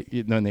when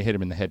they hit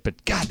him in the head.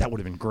 But God, that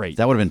would have been great.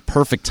 That would have been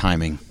perfect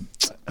timing.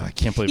 I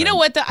can't believe. You know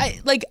what?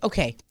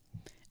 Okay,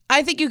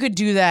 I think you could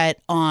do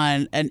that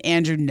on an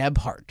Andrew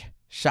Nebhart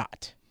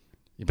shot.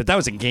 Yeah, but that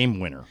was a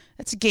game winner.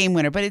 That's a game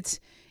winner, but it's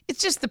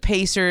just the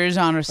Pacers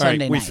on a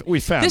Sunday night.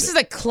 We found this is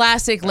a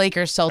classic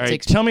Lakers Celtics.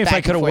 Right, tell me if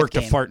I could have worked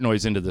game. a fart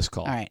noise into this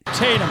call. All right.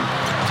 Tatum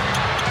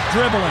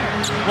dribbling,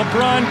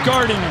 LeBron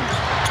guarding him.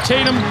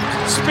 Tatum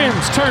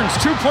spins, turns,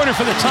 2-pointer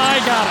for the tie,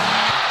 got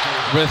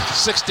it. With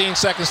 16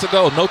 seconds to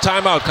go, no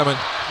timeout coming.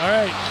 All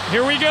right,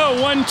 here we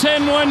go.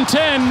 110,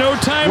 no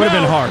timeout. Would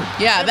have been hard.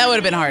 Yeah, that would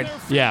have been hard.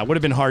 Yeah, it would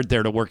have been hard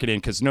there to work it in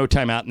because no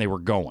timeout and they were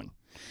going.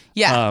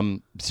 Yeah.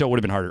 So it would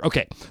have been harder.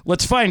 Okay,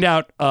 let's find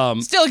out.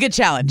 Still a good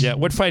challenge. Yeah,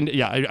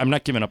 I'm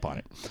not giving up on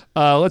it.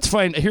 Let's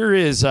find. Here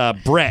is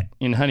Brett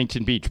in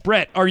Huntington Beach.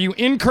 Brett, are you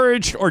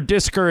encouraged or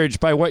discouraged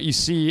by what you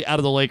see out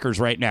of the Lakers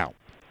right now?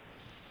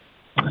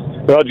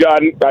 Well, John,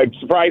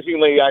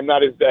 surprisingly, I'm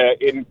not as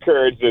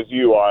encouraged as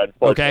you are,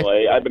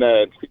 unfortunately. Okay. I've been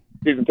a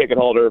season ticket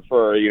holder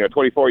for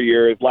 24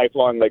 years,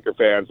 lifelong Laker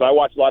fan. So I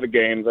watch a lot of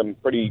games. I'm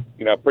pretty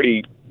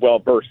well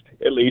versed,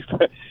 at least.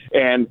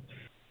 And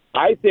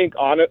I think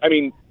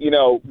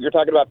you're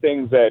talking about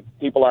things that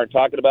people aren't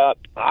talking about.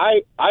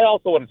 I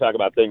also want to talk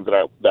about things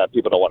that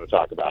people don't want to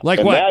talk about. Like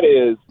and what? That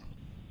is,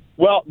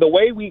 well, the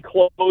way we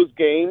close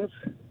games.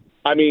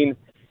 I mean,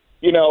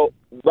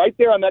 right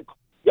there on that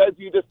guys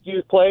you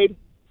just played.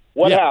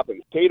 What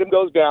happens? Tatum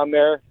goes down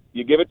there.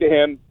 You give it to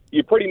him.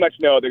 You pretty much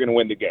know they're going to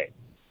win the game.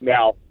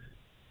 Now,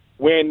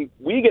 when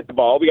we get the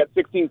ball, we got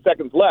 16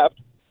 seconds left.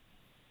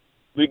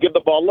 We give the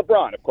ball to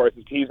LeBron. Of course,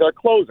 he's our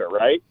closer,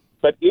 right?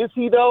 But is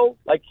he, though?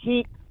 Like,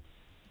 he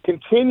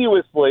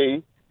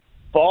continuously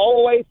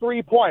fall away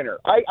three-pointer.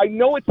 I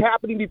know it's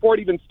happening before it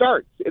even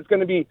starts. It's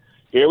going to be,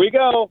 here we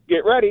go,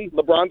 get ready.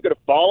 LeBron's going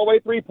to fall away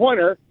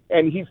three-pointer,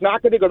 and he's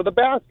not going to go to the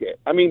basket.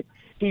 I mean,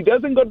 he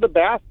doesn't go to the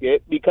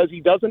basket because he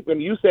doesn't,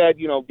 when you said,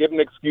 give him an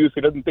excuse,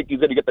 he doesn't think he's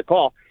going to get the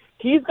call.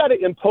 He's got to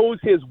impose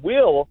his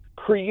will,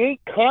 create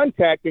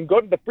contact, and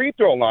go to the free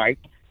throw line.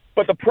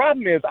 But the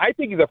problem is, I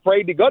think he's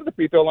afraid to go to the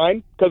free throw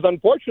line because,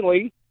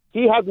 unfortunately,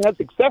 he hasn't had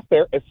success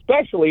there,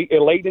 especially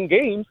late in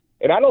games,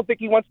 and I don't think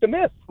he wants to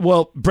miss.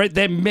 Well, Brett,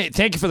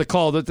 thank you for the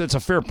call. That's a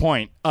fair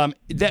point.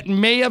 That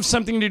may have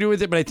something to do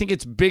with it, but I think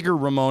it's bigger,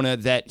 Ramona,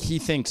 that he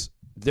thinks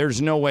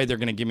there's no way they're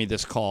going to give me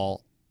this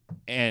call,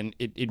 and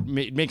it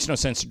makes no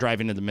sense to drive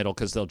into the middle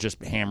because they'll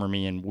just hammer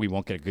me and we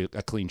won't get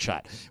a clean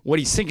shot. What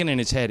he's thinking in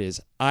his head is,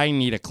 I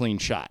need a clean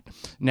shot.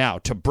 Now,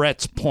 to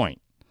Brett's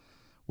point,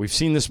 we've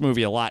seen this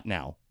movie a lot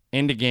now.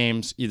 End of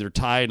games, either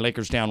tied,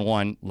 Lakers down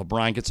 1,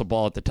 LeBron gets a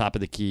ball at the top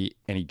of the key,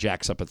 and he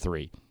jacks up a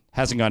 3.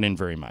 Hasn't gone in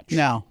very much.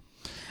 No.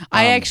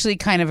 I actually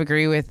kind of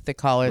agree with the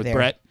caller with there.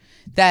 Brett?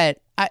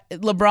 That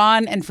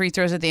LeBron and free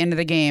throws at the end of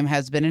the game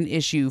has been an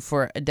issue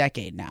for a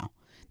decade now.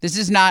 This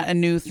is not a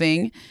new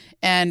thing,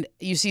 and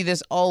you see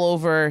this all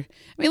over.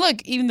 I mean,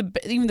 look, even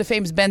the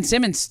famous Ben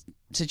Simmons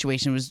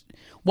situation was,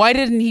 why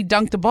didn't he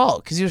dunk the ball?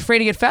 Because he was afraid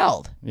to get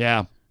fouled.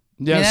 Yeah.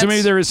 Yeah, so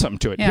maybe there is something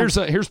to it. Yeah.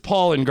 Here's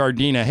Paul in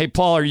Gardena. Hey,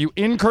 Paul, are you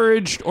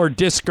encouraged or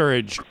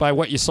discouraged by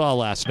what you saw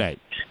last night?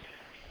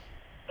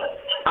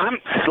 I'm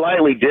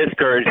slightly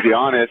discouraged, to be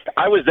honest.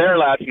 I was there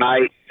last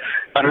night,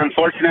 but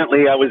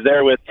unfortunately I was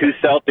there with 2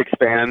 Celtics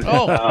fans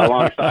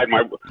alongside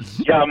my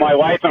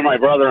wife and my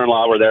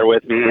brother-in-law were there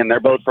with me, and they're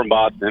both from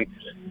Boston.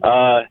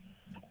 But,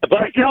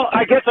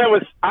 I guess I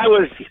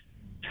was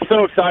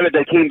so excited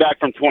they came back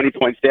from 20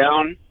 points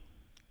down.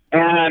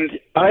 And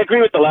I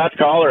agree with the last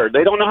caller.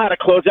 They don't know how to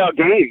close out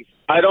games.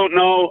 I don't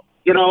know,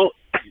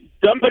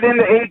 dump it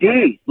into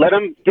AD. Let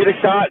him get a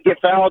shot, get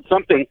fouled,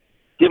 something.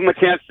 Give him a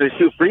chance to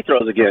shoot free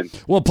throws again.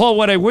 Well, Paul,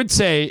 what I would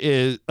say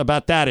is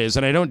about that is,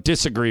 and I don't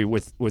disagree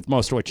with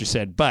most of what you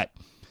said, but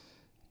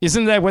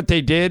isn't that what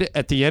they did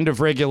at the end of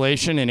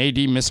regulation and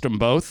AD missed them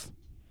both?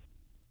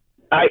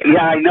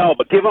 I know,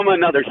 but give him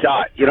another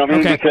shot. You know what I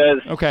mean?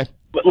 Because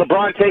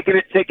LeBron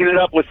taking it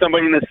up with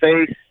somebody in his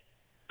face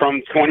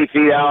from 20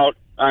 feet out.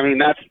 I mean,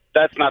 that's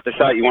not the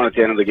shot you want at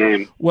the end of the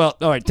game. Well,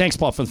 all right. Thanks,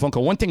 Paul, for the phone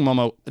call. One thing,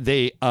 Momo,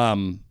 they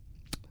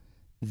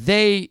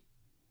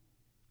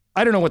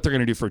I don't know what they're going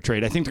to do for a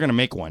trade. I think they're going to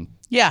make one.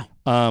 Yeah.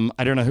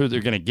 I don't know who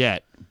they're going to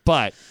get,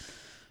 but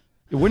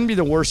it wouldn't be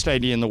the worst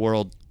idea in the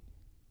world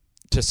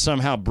to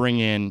somehow bring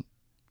in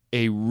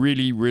a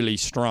really, really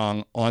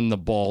strong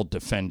on-the-ball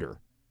defender.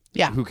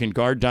 Yeah. Who can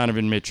guard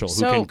Donovan Mitchell,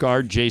 who can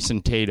guard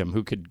Jason Tatum,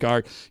 who could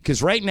guard...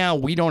 Because right now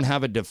we don't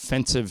have a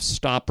defensive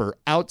stopper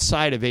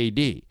outside of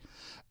AD.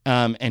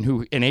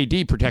 and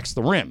AD protects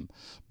the rim.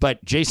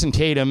 But Jason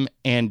Tatum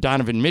and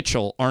Donovan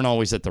Mitchell aren't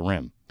always at the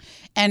rim.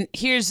 And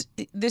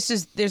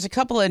there's a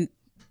couple of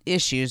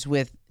issues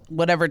with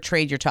whatever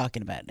trade you're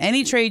talking about.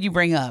 Any trade you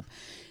bring up,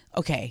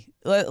 okay,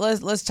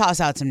 let's toss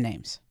out some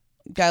names.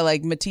 A guy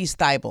like Matisse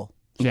Thybulle.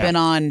 He's been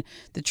on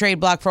the trade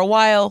block for a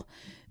while.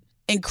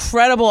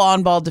 Incredible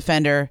on-ball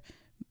defender.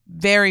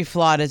 Very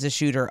flawed as a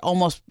shooter.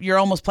 You're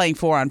almost playing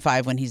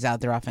 4-on-5 when he's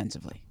out there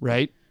offensively.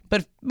 Right.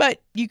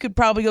 But you could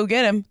probably go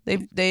get him.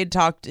 They had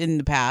talked in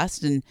the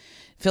past, and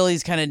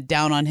Philly's kind of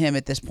down on him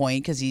at this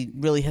point because he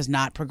really has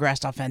not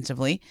progressed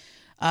offensively.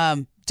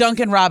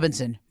 Duncan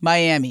Robinson,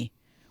 Miami.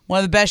 One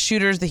of the best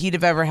shooters the Heat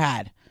have ever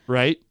had.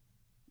 Right.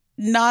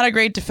 Not a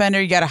great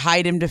defender. You got to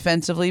hide him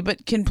defensively,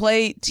 but can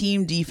play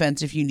team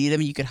defense if you need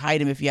him. You could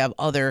hide him if you have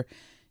other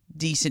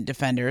decent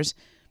defenders.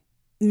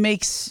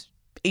 Makes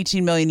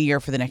 $18 million a year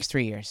for the next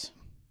 3 years.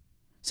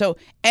 So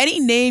any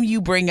name you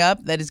bring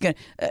up that is going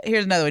to...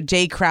 here's another one,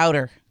 Jay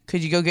Crowder.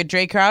 Could you go get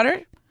Jay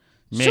Crowder?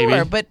 Maybe.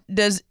 Sure, but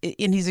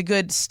and he's a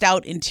good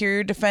stout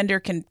interior defender,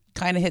 can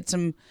kind of hit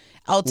some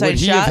outside Would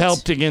he shots. have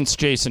helped against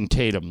Jason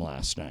Tatum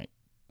last night?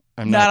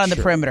 I'm not on sure.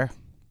 the perimeter.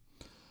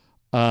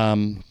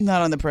 Not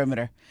on the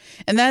perimeter.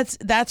 And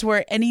that's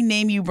where any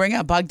name you bring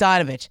up,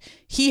 Bogdanovich,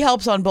 he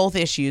helps on both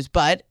issues,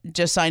 but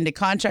just signed a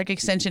contract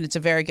extension. It's a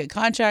very good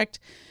contract.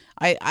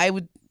 The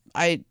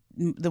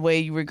way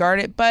you regard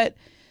it, but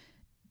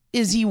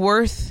is he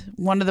worth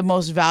one of the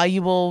most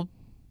valuable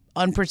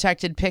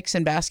unprotected picks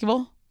in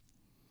basketball?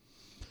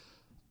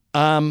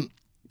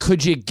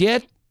 Could you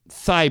get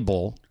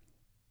Thybulle?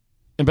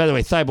 And by the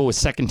way, Thybulle was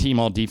second team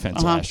all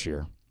defense last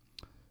year.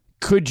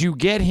 Could you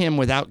get him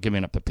without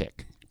giving up a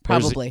pick?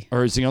 Probably.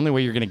 Or is the only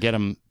way you're going to get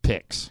him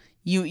picks?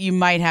 You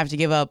might have to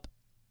give up.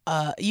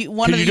 Could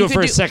you do it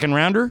for a second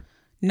rounder?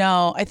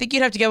 No, I think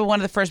you'd have to give up one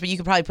of the first, but you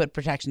could probably put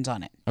protections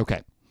on it.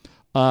 Okay.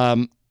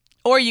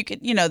 Or you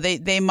could,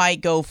 they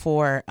might go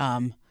for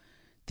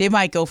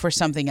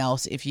something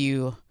else because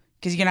you're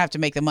gonna have to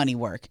make the money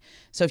work.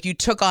 So if you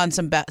took on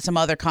some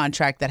other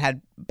contract that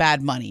had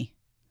bad money,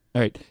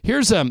 all right.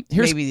 Here's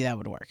maybe that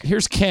would work.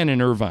 Here's Ken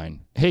in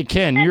Irvine. Hey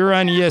Ken, you're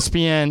on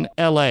ESPN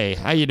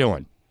LA. How you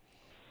doing?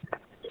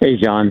 Hey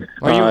John.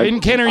 Are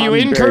you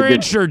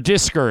encouraged or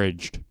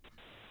discouraged?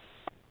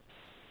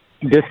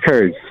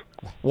 Discouraged.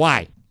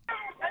 Why?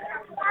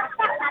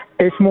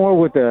 It's more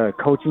with the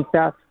coaching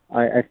staff.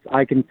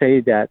 I can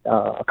say that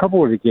a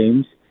couple of the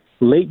games,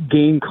 late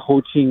game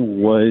coaching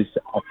was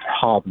a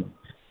problem.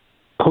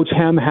 Coach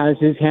Ham has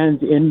his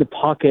hands in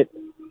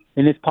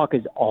his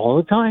pockets all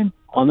the time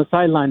on the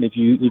sideline. If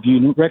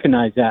you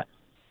recognize that,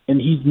 and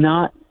he's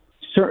not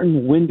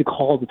certain when to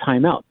call the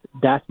timeout.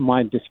 That's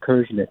my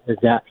discouragement, is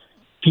that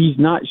he's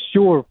not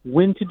sure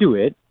when to do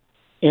it,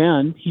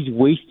 and he's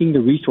wasting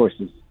the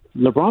resources.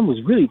 LeBron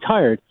was really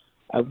tired.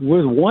 There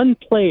was one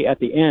play at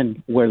the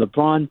end where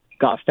LeBron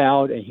got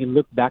fouled, and he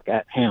looked back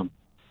at Ham,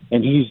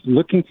 and he's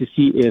looking to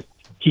see if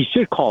he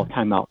should call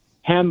timeout.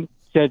 Ham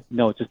said,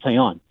 no, just play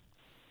on.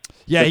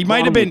 Yeah, he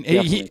might have been.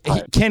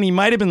 He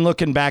might have been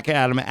looking back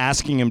at him,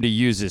 asking him to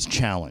use his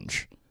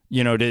challenge.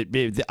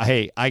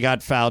 Hey, I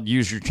got fouled.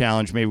 Use your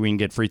challenge. Maybe we can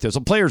get free throws. So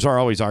players are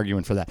always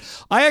arguing for that.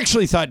 I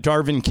actually thought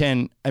Darvin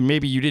Ken, and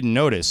maybe you didn't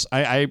notice.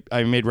 I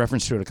made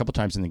reference to it a couple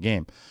times in the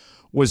game.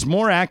 Was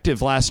more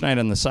active last night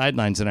on the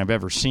sidelines than I've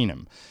ever seen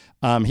him.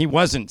 He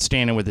wasn't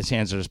standing with his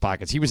hands in his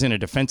pockets. He was in a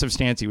defensive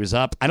stance. He was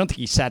up. I don't think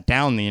he sat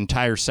down the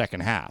entire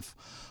second half.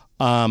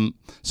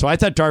 So I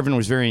thought Darvin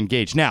was very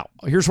engaged. Now,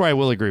 here's where I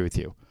will agree with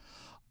you.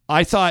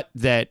 I thought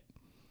that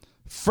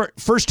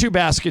first two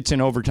baskets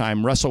in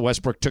overtime, Russell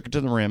Westbrook took it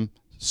to the rim,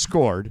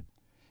 scored,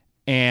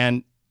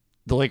 and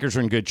the Lakers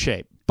were in good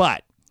shape.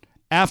 But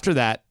after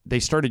that, they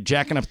started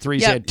jacking up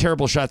threes. They had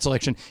terrible shot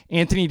selection.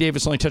 Anthony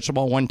Davis only touched the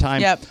ball one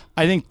time.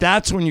 I think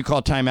that's when you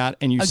call timeout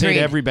and you say to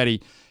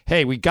everybody,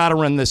 hey, we got to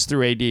run this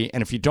through AD,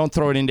 and if you don't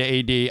throw it into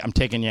AD, I'm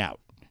taking you out.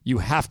 You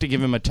have to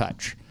give him a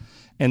touch.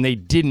 And they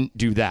didn't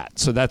do that.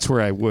 So that's where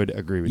I would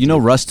agree with you. You know,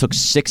 Russ took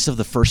 6 of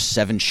the first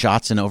 7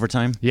 shots in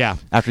overtime? Yeah.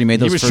 After he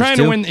made those first 2? He was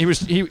trying to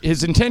win.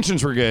 His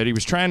intentions were good. He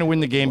was trying to win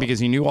the game because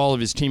he knew all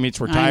of his teammates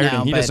were tired,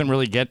 and he doesn't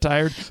really get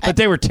tired. But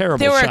they were terrible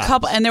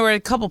shots. There were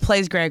a couple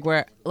plays, Greg,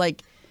 where,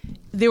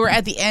 they were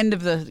at the end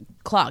of the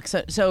clock.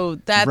 So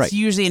that's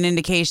usually an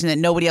indication that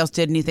nobody else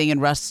did anything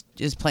and Russ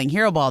is playing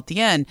hero ball at the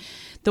end.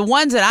 The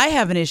ones that I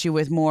have an issue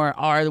with more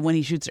are when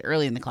he shoots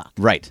early in the clock.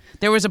 Right.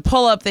 There was a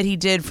pull-up that he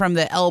did from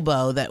the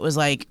elbow that was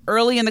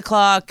early in the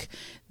clock.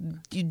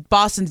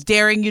 Boston's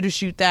daring you to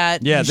shoot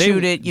that. Yeah, you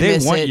shoot it, you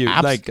miss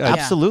it.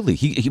 Absolutely.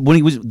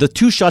 The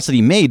 2 shots that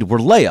he made were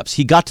layups.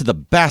 He got to the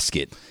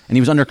basket, and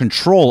he was under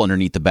control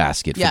underneath the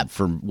basket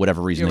for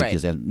whatever reason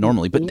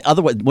normally. But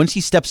otherwise, once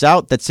he steps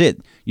out, that's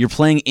it. You're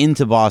playing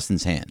into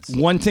Boston's hands.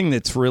 One thing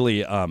that's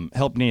really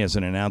helped me as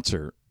an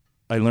announcer,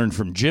 I learned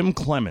from Jim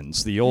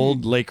Clemens, the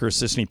old Laker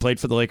assistant. He played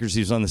for the Lakers.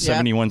 He was on the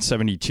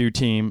 71-72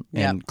 team,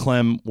 and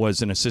Clem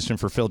was an assistant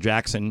for Phil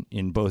Jackson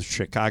in both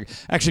Chicago.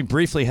 Actually,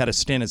 briefly had a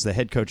stint as the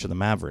head coach of the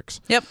Mavericks.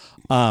 Yep.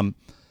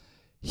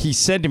 He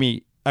said to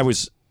me, I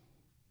was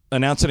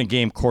announcing a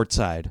game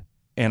courtside,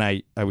 and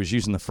I was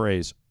using the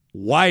phrase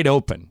wide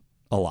open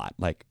a lot.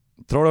 Like,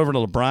 throw it over to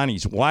LeBron,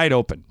 he's wide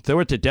open. Throw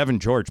it to Devin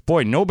George.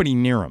 Boy, nobody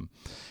near him.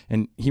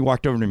 And he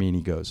walked over to me and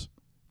he goes,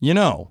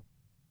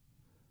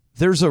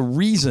 there's a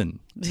reason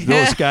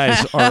those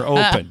guys are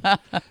open.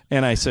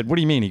 And I said, what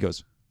do you mean? He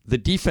goes, the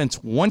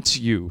defense wants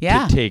you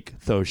to take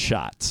those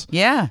shots.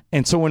 Yeah.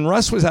 And so when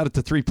Russ was out at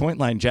the three-point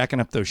line jacking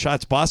up those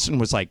shots, Boston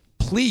was like,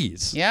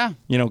 please. Yeah.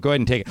 Go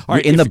ahead and take it. All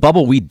right, in the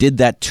bubble, we did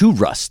that to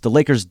Russ. The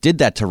Lakers did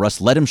that to Russ.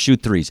 Let him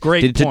shoot threes.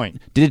 Great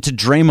point. Did it to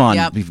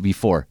Draymond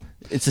before.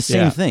 It's the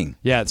same thing.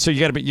 Yeah, so you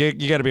got to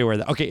be aware of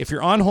that. Okay, if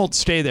you're on hold,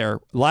 stay there.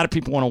 A lot of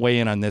people want to weigh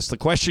in on this. The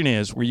question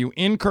is, were you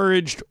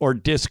encouraged or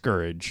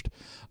discouraged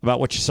about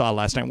what you saw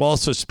last night? We'll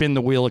also spin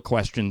the wheel of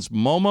questions.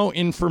 Momo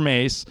in for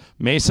Mace,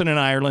 Mason in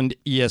Ireland,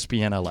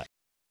 ESPN LA.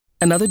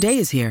 Another day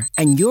is here,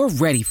 and you're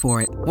ready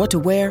for it. What to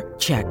wear?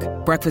 Check.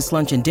 Breakfast,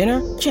 lunch, and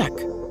dinner? Check.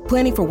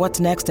 Planning for what's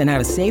next and how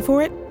to save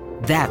for it?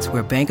 That's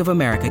where Bank of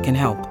America can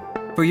help.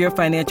 For your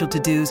financial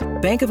to-dos,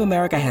 Bank of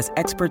America has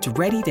experts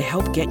ready to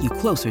help get you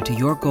closer to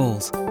your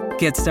goals.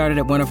 Get started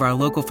at one of our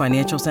local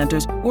financial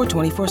centers or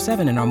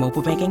 24/7 in our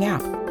mobile banking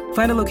app.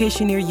 Find a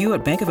location near you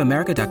at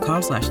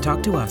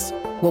bankofamerica.com/talktous.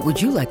 What would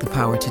you like the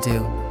power to do?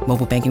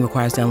 Mobile banking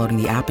requires downloading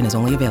the app and is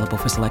only available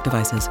for select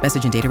devices.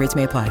 Message and data rates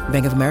may apply.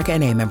 Bank of America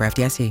NA, member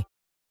FDIC.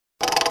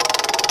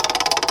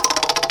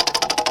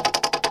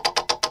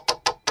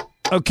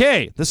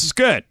 Okay, this is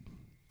good.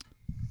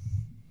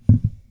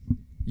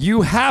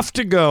 You have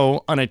to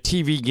go on a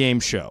TV game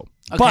show,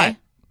 but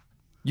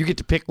you get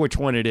to pick which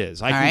one it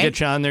is. I can get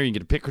you on there. You get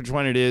to pick which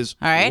one it is.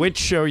 All right. Which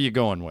show are you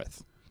going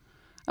with?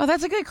 Oh,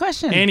 that's a good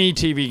question. Any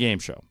TV game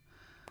show,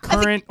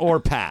 current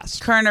or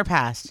past? Current or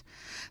past.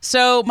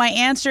 So my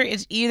answer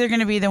is either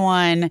going to be the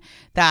one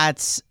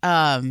that's,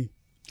 I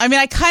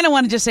kind of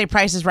want to just say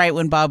Price is Right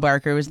when Bob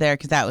Barker was there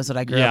because that was what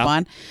I grew up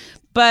on.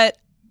 But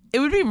it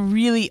would be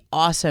really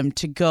awesome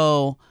to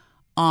go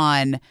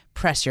on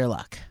Press Your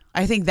Luck.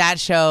 I think that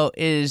show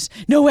is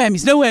no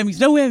whammies, no whammies,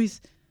 no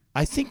whammies.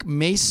 I think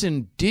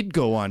Mason did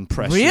go on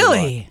Press Your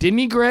Luck. Didn't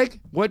he,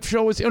 Greg? What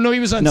show was he? Oh, no, he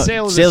was on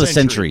Sale of the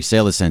Century.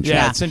 Sale of the Century.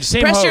 Yeah, same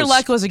Press host. Your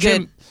Luck was a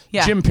good...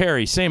 Jim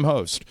Perry, same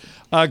host.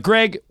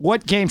 Greg,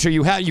 what game show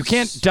you have? You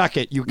can't duck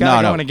it. You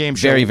got to go on a game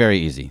show. Very, very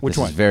easy. Which this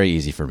one? Is very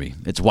easy for me.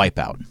 It's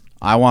Wipeout.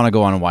 I want to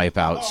go on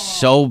Wipeout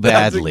so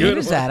badly. What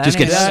is that? Just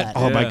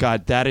Oh my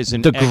God, that is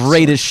the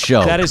greatest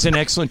show. That is an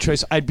excellent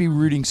choice. I'd be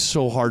rooting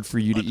so hard for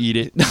you to eat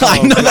it. I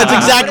know, that's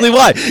exactly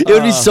why. It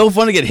would be so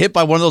fun to get hit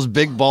by one of those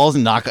big balls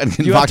and knock in the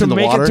water. You have to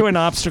make it to an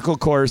obstacle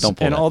course, and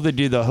that. all they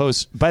do, the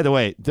host. By the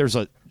way, there's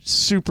a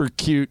super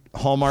cute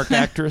Hallmark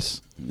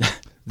actress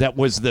that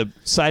was the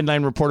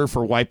sideline reporter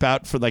for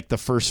Wipeout for like the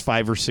first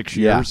 5 or 6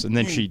 years, and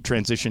then she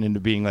transitioned into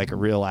being like a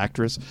real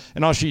actress.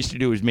 And all she used to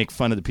do was make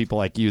fun of the people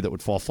like you that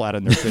would fall flat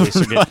on their face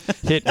or get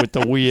hit with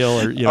the wheel,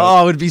 or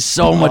Oh, it would be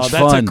so much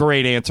fun. That's a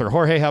great answer,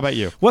 Jorge. How about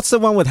you? What's the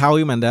one with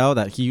Howie Mandel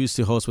that he used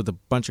to host with a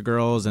bunch of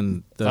girls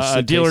and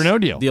the Deal or No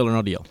Deal? Deal or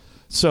No Deal.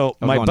 So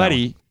my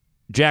buddy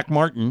Jack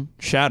Martin,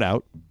 shout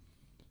out,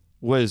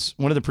 was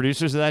one of the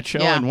producers of that show,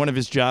 and one of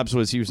his jobs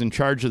was he was in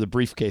charge of the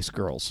briefcase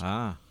girls.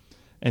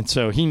 And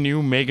so he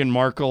knew Meghan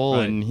Markle,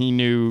 and he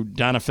knew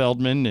Donna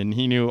Feldman, and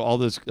he knew all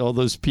those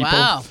people.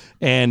 Wow.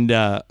 And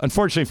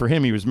unfortunately for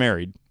him, he was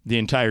married the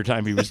entire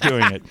time he was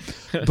doing it.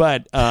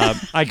 But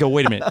I go,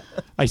 wait a minute.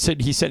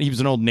 He said he was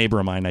an old neighbor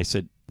of mine. I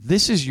said,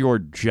 this is your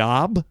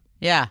job?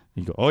 Yeah.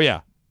 He go, oh yeah.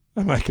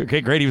 I'm like,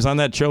 okay, great. He was on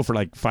that show for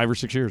like 5 or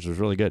 6 years. It was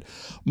really good.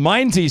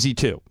 Mine's easy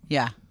too.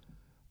 Yeah.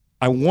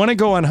 I want to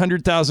go on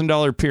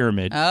 $100,000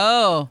 Pyramid.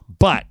 Oh.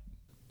 But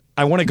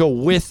I want to go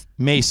with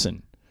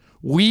Mason.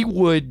 We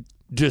would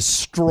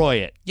destroy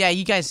it. Yeah,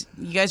 you guys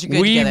are good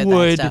together at that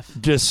We stuff.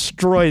 would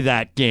destroy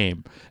that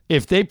game.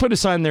 If they put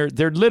us on there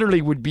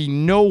literally would be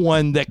no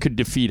one that could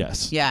defeat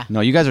us. Yeah. No,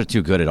 you guys are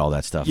too good at all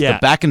that stuff. Yeah. The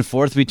back and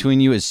forth between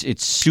you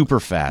it's super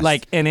fast.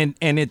 Like and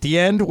at the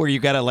end where you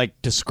got to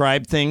like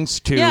describe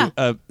things to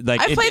I've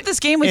played this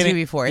game with you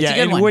before. It's a good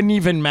it one. wouldn't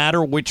even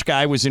matter which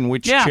guy was in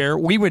which chair.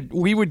 We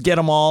would get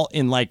them all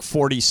in like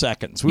 40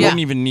 seconds. We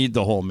wouldn't even need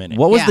the whole minute.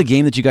 What was the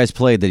game that you guys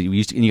played that you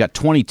used to, and you got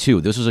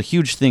 22? This was a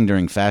huge thing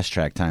during Fast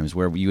Track times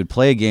where you would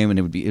play a game and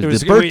it was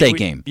the birthday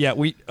game. Yeah,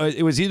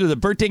 it was either the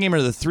birthday game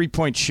or the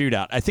 3-point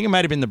shootout. I think it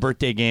might have been the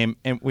birthday game,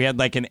 and we had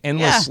like an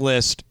endless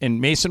list,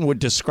 and Mason would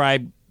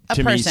describe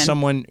to me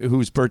someone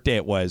whose birthday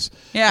it was.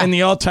 Yeah. And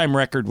the all-time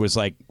record was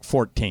like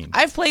 14.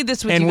 I've played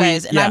this with you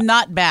guys, and I'm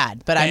not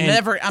bad, but I'm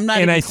not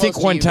And even I close think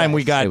to one you time guys.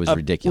 we got It was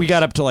ridiculous. We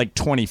got up to like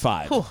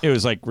 25. Whew. It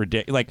was like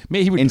ridiculous. Like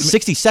he would in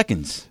 60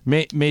 seconds.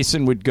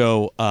 Mason would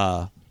go,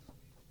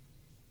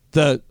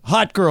 the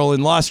hot girl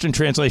in Lost in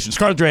Translation,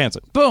 Scarlett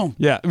Johansson. Boom.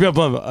 Yeah. Blah,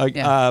 blah,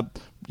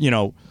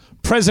 blah.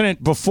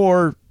 President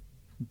before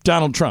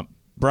Donald Trump,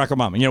 Barack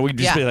Obama. We'd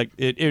just be like,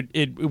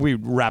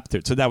 we'd wrap through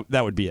it. So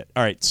that would be it.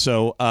 All right.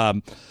 So,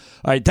 all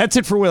right. That's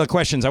it for Wheel of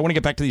Questions. I want to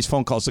get back to these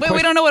phone calls. Wait,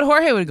 we don't know what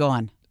Jorge would go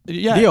on.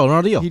 Yeah. Deal or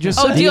No Deal. He just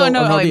Oh, said. Deal or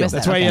No Deal. I missed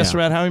That's that. why Okay. I asked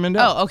about Howie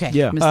Mandel. Oh, okay.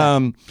 Yeah. Missed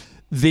that.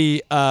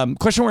 The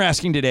question we're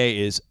asking today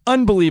is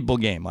unbelievable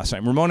game last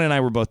night. Ramona and I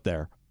were both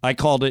there. I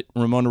called it.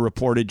 Ramona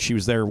reported. She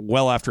was there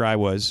well after I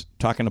was,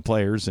 talking to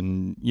players,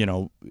 and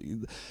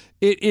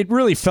it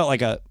really felt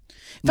like a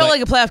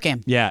playoff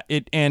game. Yeah,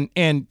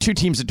 and two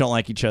teams that don't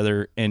like each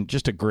other, and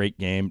just a great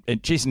game.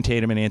 And Jason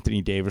Tatum and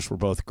Anthony Davis were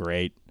both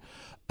great.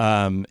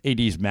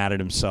 AD's mad at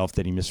himself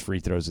that he missed free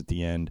throws at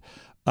the end.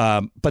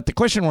 But the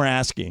question we're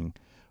asking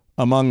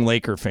among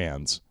Laker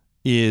fans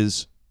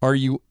is, are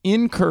you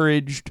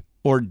encouraged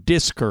or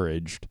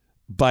discouraged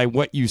by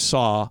what you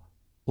saw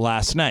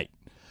last night?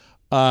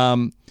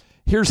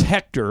 Here's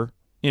Hector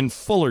in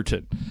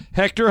Fullerton.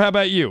 Hector, how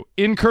about you?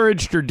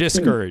 Encouraged or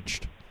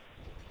discouraged?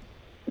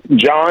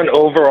 John,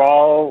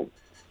 overall,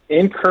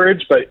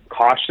 encouraged, but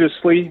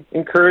cautiously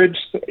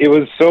encouraged. It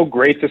was so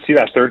great to see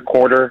that third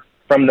quarter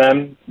from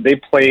them. They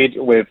played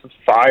with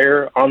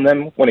fire on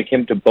them when it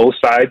came to both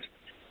sides.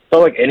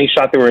 Felt like any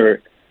shot they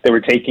were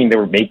taking, they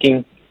were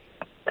making.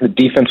 The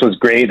defense was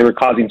great. They were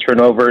causing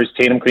turnovers.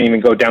 Tatum couldn't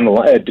even go down the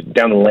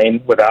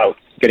lane without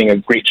getting a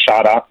great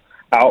shot out.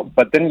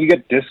 But then you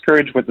get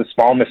discouraged with the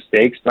small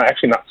mistakes, not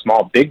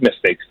small, big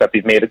mistakes that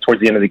they've made towards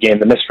the end of the game.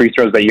 The missed free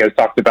throws that you guys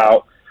talked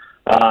about,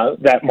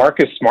 that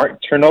Marcus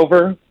Smart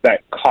turnover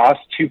that cost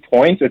 2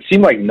 points. It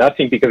seemed like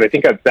nothing because I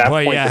think at that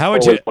point, yeah. How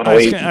would you?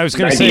 I was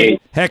going to say,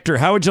 Hector,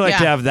 how would you like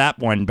to have that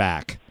one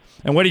back?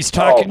 And what he's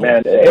talking,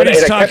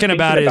 talking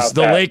about is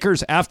the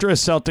Lakers after a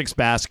Celtics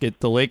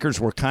basket. The Lakers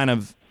were kind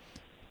of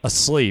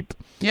asleep.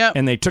 Yeah.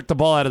 And they took the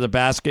ball out of the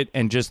basket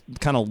and just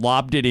kind of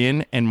lobbed it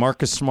in, and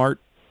Marcus Smart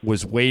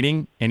was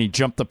waiting, and he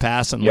jumped the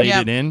pass and laid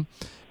it in,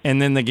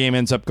 and then the game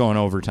ends up going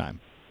overtime.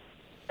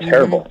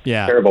 Terrible.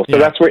 Yeah. Terrible. So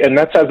that's where, and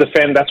that's as a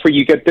fan, that's where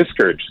you get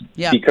discouraged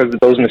because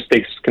those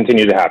mistakes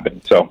continue to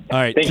happen. So all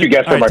right. Thank you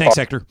guys for my thanks,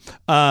 call. Hector.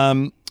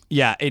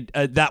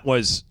 That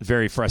was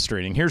very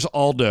frustrating. Here's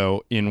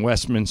Aldo in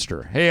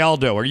Westminster. Hey,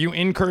 Aldo, are you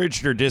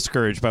encouraged or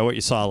discouraged by what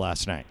you saw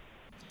last night?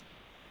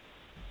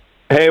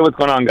 Hey, what's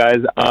going on, guys?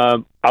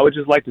 I would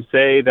just like to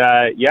say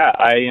that,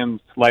 I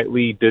am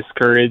slightly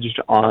discouraged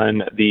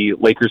on the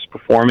Lakers'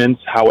 performance.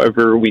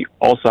 However, we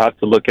also have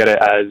to look at it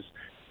as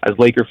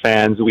Laker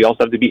fans. We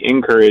also have to be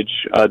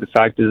encouraged. The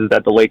fact is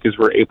that the Lakers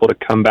were able to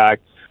come back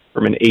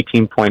from an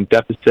 18-point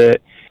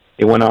deficit.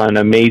 They went on an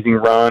amazing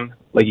run,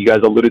 like you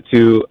guys alluded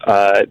to.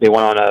 They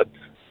went on a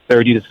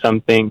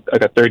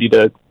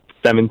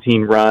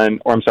 30-17 run,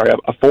 or I'm sorry,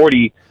 a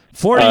 40.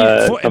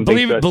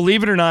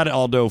 Believe it or not,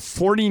 Aldo,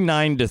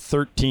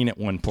 49-13 at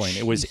one point.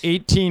 It was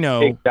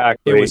 18-0.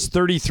 Exactly. It was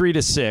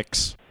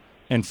 33-6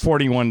 and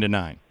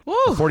 41-9.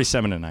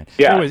 47-9.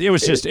 Yeah. It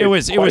was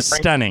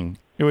stunning.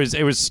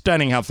 It was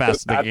stunning how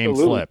fast the game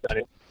flipped.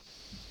 Stunning.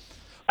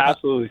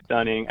 Absolutely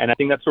stunning. And I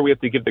think that's where we have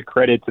to give the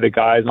credit to the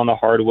guys on the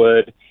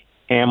hardwood,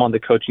 Ham on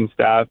the coaching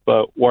staff.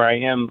 But where I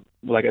am,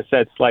 like I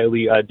said,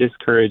 slightly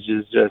discouraged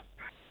is just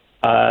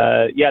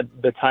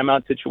the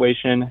timeout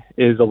situation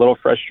is a little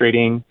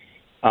frustrating.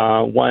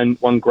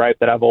 One gripe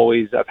that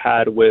I've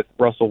had with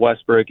Russell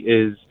Westbrook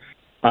is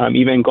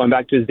even going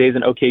back to his days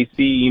in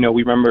OKC,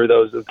 we remember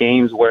those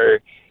games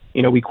where,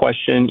 we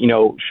question,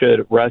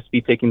 should Russ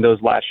be taking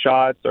those last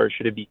shots or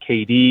should it be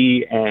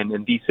KD? And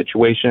in these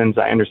situations,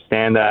 I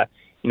understand that,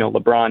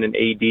 LeBron and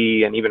AD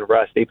and even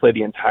Russ, they played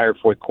the entire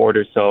fourth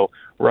quarter. So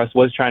Russ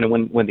was trying to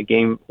win the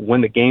game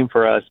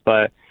for us,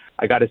 but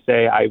I got to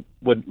say, I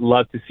would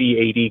love to see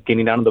AD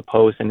getting down to the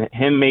post and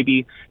him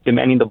maybe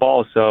demanding the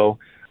ball. So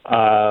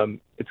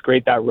it's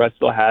great that Russ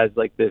still has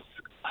like this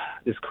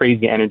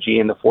crazy energy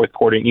in the fourth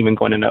quarter, even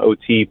going into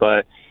OT.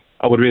 But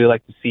I would really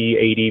like to see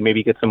AD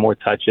maybe get some more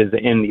touches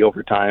in the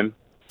overtime.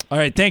 All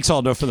right. Thanks,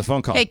 Aldo, for the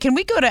phone call. Hey, can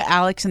we go to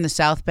Alex in the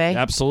South Bay?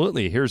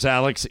 Absolutely. Here's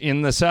Alex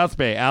in the South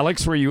Bay.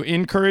 Alex, were you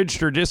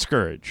encouraged or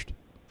discouraged?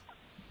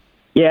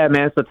 Yeah,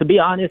 man. So to be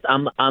honest,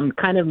 I'm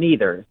kind of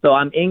neither. So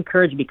I'm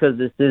encouraged because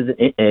this is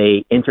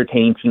a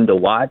entertaining team to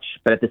watch,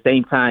 but at the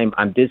same time,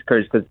 I'm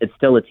discouraged because it's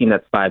still a team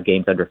that's 5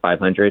 games under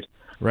 500.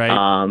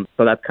 Right.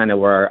 So that's kind of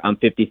where I'm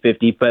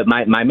 50-50. But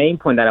my main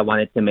point that I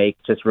wanted to make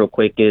just real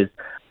quick is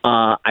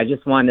I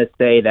just want to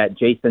say that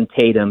Jason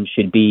Tatum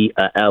should be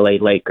a L.A.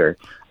 Laker.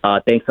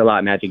 Thanks a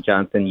lot, Magic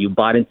Johnson. You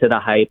bought into the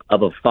hype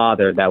of a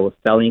father that was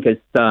selling his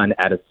son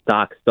at a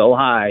stock so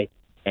high,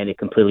 and it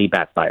completely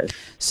backfired.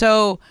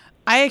 So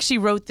I actually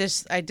wrote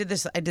this. I did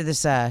this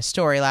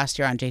story last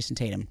year on Jason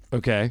Tatum.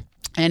 Okay.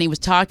 And he was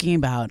talking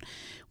about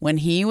when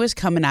he was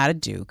coming out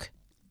of Duke,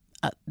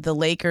 the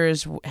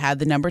Lakers had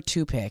the number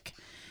 2 pick,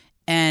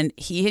 and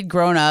he had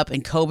grown up,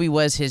 and Kobe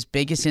was his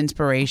biggest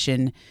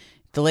inspiration.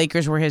 The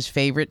Lakers were his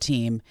favorite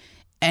team,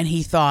 and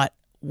he thought,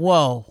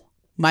 whoa,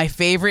 my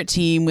favorite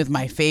team with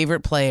my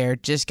favorite player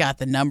just got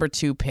the number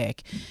 2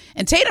 pick.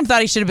 And Tatum thought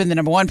he should have been the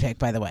number 1 pick,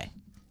 by the way.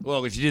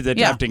 Well, if you did the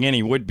drafting in,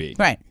 he would be.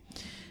 Right.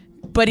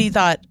 But he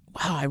thought,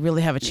 wow, I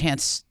really have a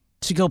chance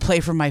to go play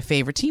for my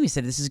favorite team. He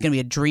said, this is going to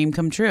be a dream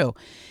come true.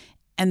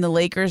 And the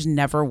Lakers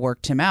never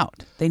worked him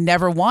out. They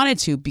never wanted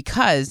to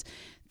because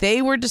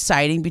they were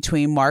deciding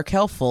between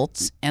Markelle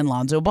Fultz and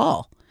Lonzo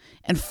Ball.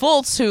 And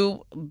Fultz,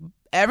 who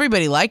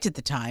everybody liked at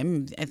the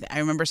time, I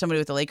remember somebody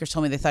with the Lakers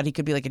told me they thought he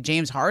could be like a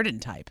James Harden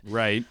type.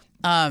 Right.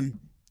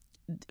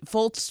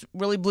 Fultz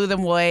really blew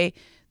them away.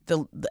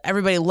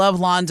 everybody loved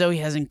Lonzo. He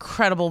has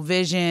incredible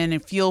vision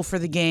and feel for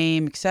the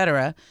game,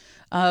 etc.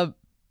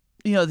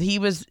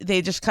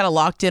 They just kind of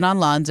locked in on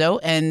Lonzo,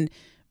 and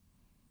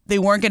they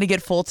weren't going to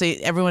get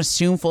Fultz. Everyone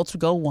assumed Fultz would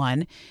go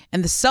 1.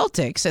 And the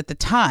Celtics at the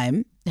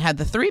time had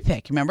the 3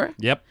 pick, remember?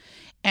 Yep.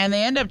 And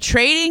they end up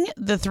trading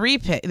the 3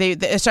 pick. The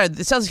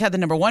Celtics had the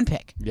number 1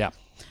 pick. Yeah.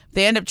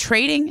 They end up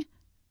trading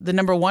the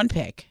number 1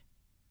 pick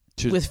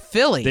with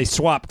Philly. They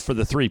swapped for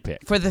the 3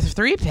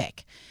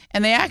 pick.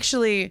 And they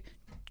actually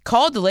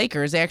called the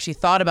Lakers. They actually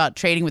thought about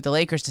trading with the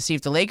Lakers to see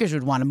if the Lakers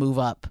would want to move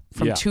up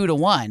from 2 to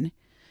 1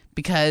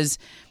 because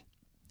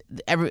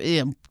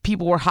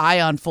people were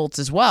high on Fultz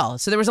as well.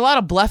 So there was a lot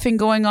of bluffing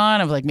going on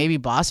of like maybe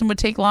Boston would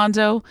take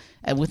Lonzo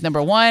with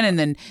number 1, and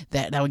then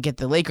that would get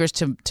the Lakers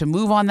to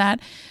move on that.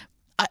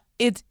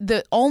 It's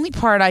the only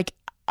part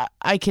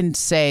I can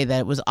say that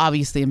it was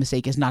obviously a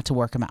mistake is not to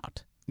work him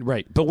out.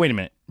 Right. But wait a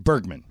minute.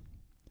 Bergman.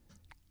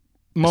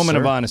 Moment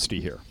of honesty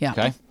here. Yeah.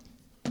 Okay.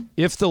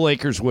 If the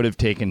Lakers would have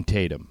taken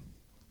Tatum,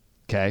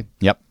 okay?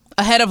 Yep.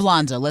 Ahead of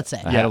Lonzo, let's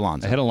say. Ahead of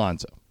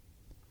Lonzo.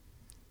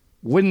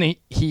 Wouldn't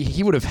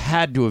he would have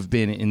had to have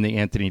been in the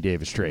Anthony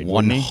Davis trade,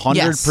 wouldn't he?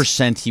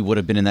 100% he would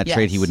have been in that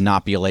trade. He would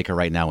not be a Laker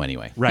right now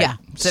anyway. Right. Yeah.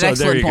 It's an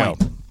excellent point.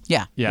 Go.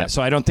 Yeah. Yeah.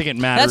 So I don't think it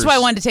matters. That's why I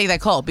wanted to take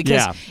that call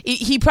because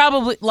he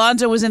probably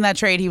Lonzo was in that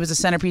trade. He was a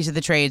centerpiece of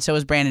the trade. So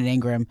was Brandon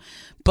Ingram.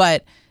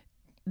 But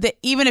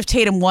even if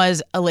Tatum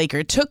was a Laker,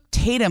 it took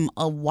Tatum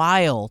a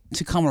while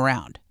to come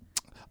around.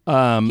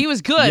 He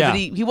was good, but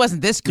he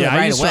wasn't this good right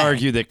away. I used to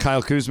argue that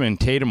Kyle Kuzma and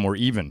Tatum were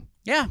even.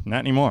 Yeah. Not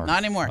anymore.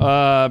 Not anymore.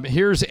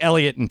 Here's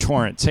Elliot in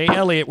Torrance. Hey,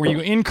 Elliot, were you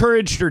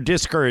encouraged or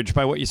discouraged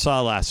by what you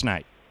saw last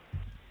night?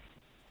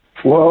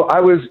 Well, I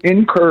was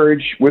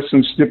encouraged with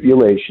some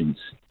stipulations.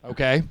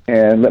 Okay.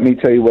 And let me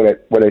tell you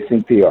what I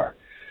think they are.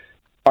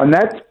 On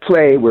that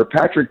play where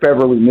Patrick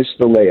Beverly missed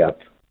the layup,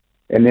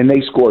 and then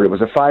they scored, it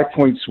was a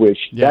 5-point switch.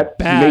 Yeah, that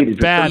made it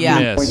bad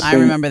miss. I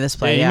remember this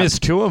play. He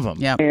missed 2 of them.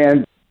 Yeah.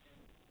 And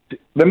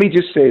let me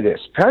just say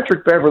this.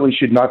 Patrick Beverly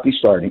should not be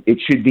starting. It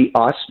should be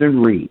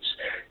Austin Reeves.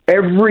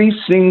 Every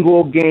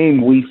single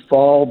game we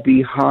fall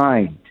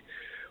behind.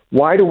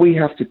 Why do we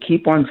have to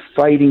keep on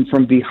fighting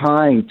from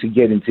behind to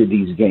get into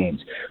these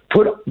games?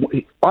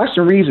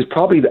 Austin Reeves is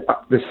probably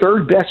the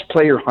third best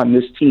player on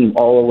this team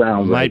all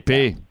around. Might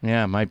be.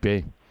 Yeah, might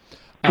be.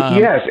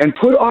 Yes, and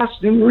put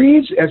Austin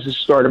Reeves as a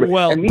starter.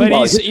 Well, but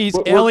he's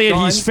Elliot.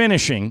 He's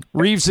finishing.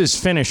 Reeves is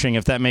finishing.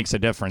 If that makes a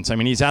difference. I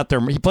mean, he's out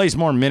there. He plays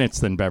more minutes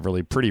than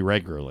Beverly pretty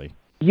regularly.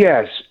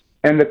 Yes,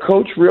 and the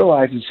coach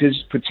realizes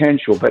his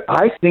potential. But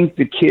I think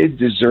the kid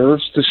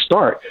deserves to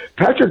start.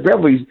 Patrick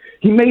Beverly,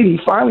 he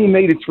finally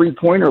made a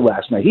 3-pointer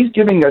last night. He's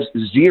giving us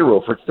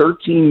 0 for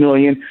 $13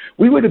 million.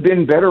 We would have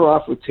been better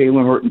off with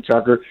Taylor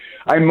Horton-Tucker.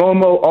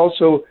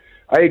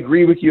 I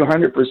agree with you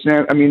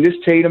 100%. I mean, this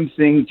Tatum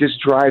thing just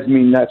drives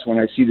me nuts when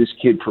I see this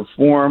kid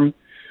perform.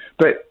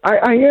 But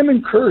I am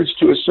encouraged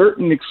to a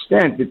certain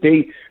extent that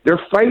they're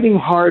fighting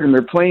hard and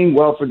they're playing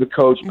well for the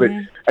coach. But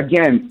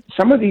again,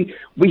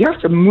 we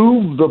have to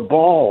move the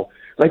ball.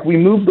 Like we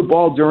moved the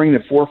ball during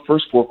the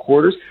first 4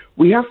 quarters.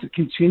 We have to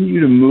continue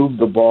to move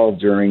the ball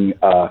during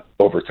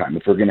overtime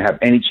if we're going to have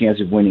any chance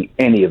of winning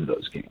any of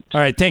those games.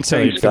 All right. Thanks,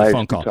 Elliot, for the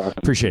phone call.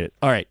 Appreciate it.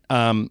 All right.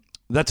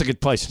 That's a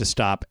good place to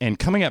stop. And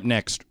coming up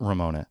next,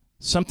 Ramona,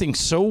 something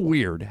so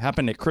weird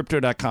happened at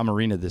Crypto.com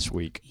Arena this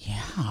week.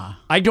 Yeah.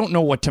 I don't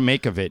know what to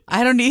make of it.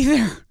 I don't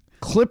either.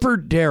 Clipper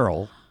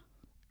Darrell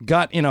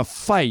got in a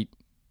fight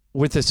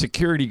with a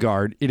security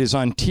guard. It is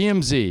on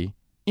TMZ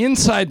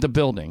inside the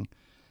building.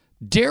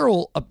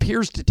 Darrell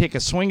appears to take a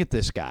swing at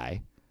this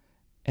guy,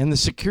 and the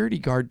security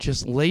guard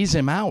just lays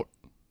him out.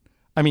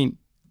 I mean,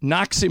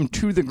 knocks him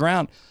to the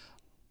ground.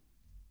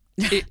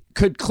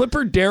 Could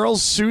Clipper Darrell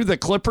sue the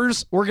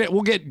Clippers?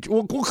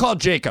 We'll call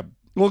Jacob.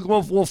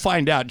 We'll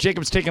find out.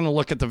 Jacob's taking a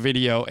look at the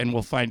video, and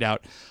we'll find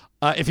out.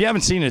 If you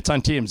haven't seen it, it's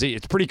on TMZ.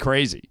 It's pretty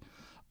crazy.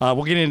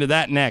 We'll get into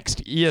that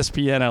next.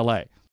 ESPN LA.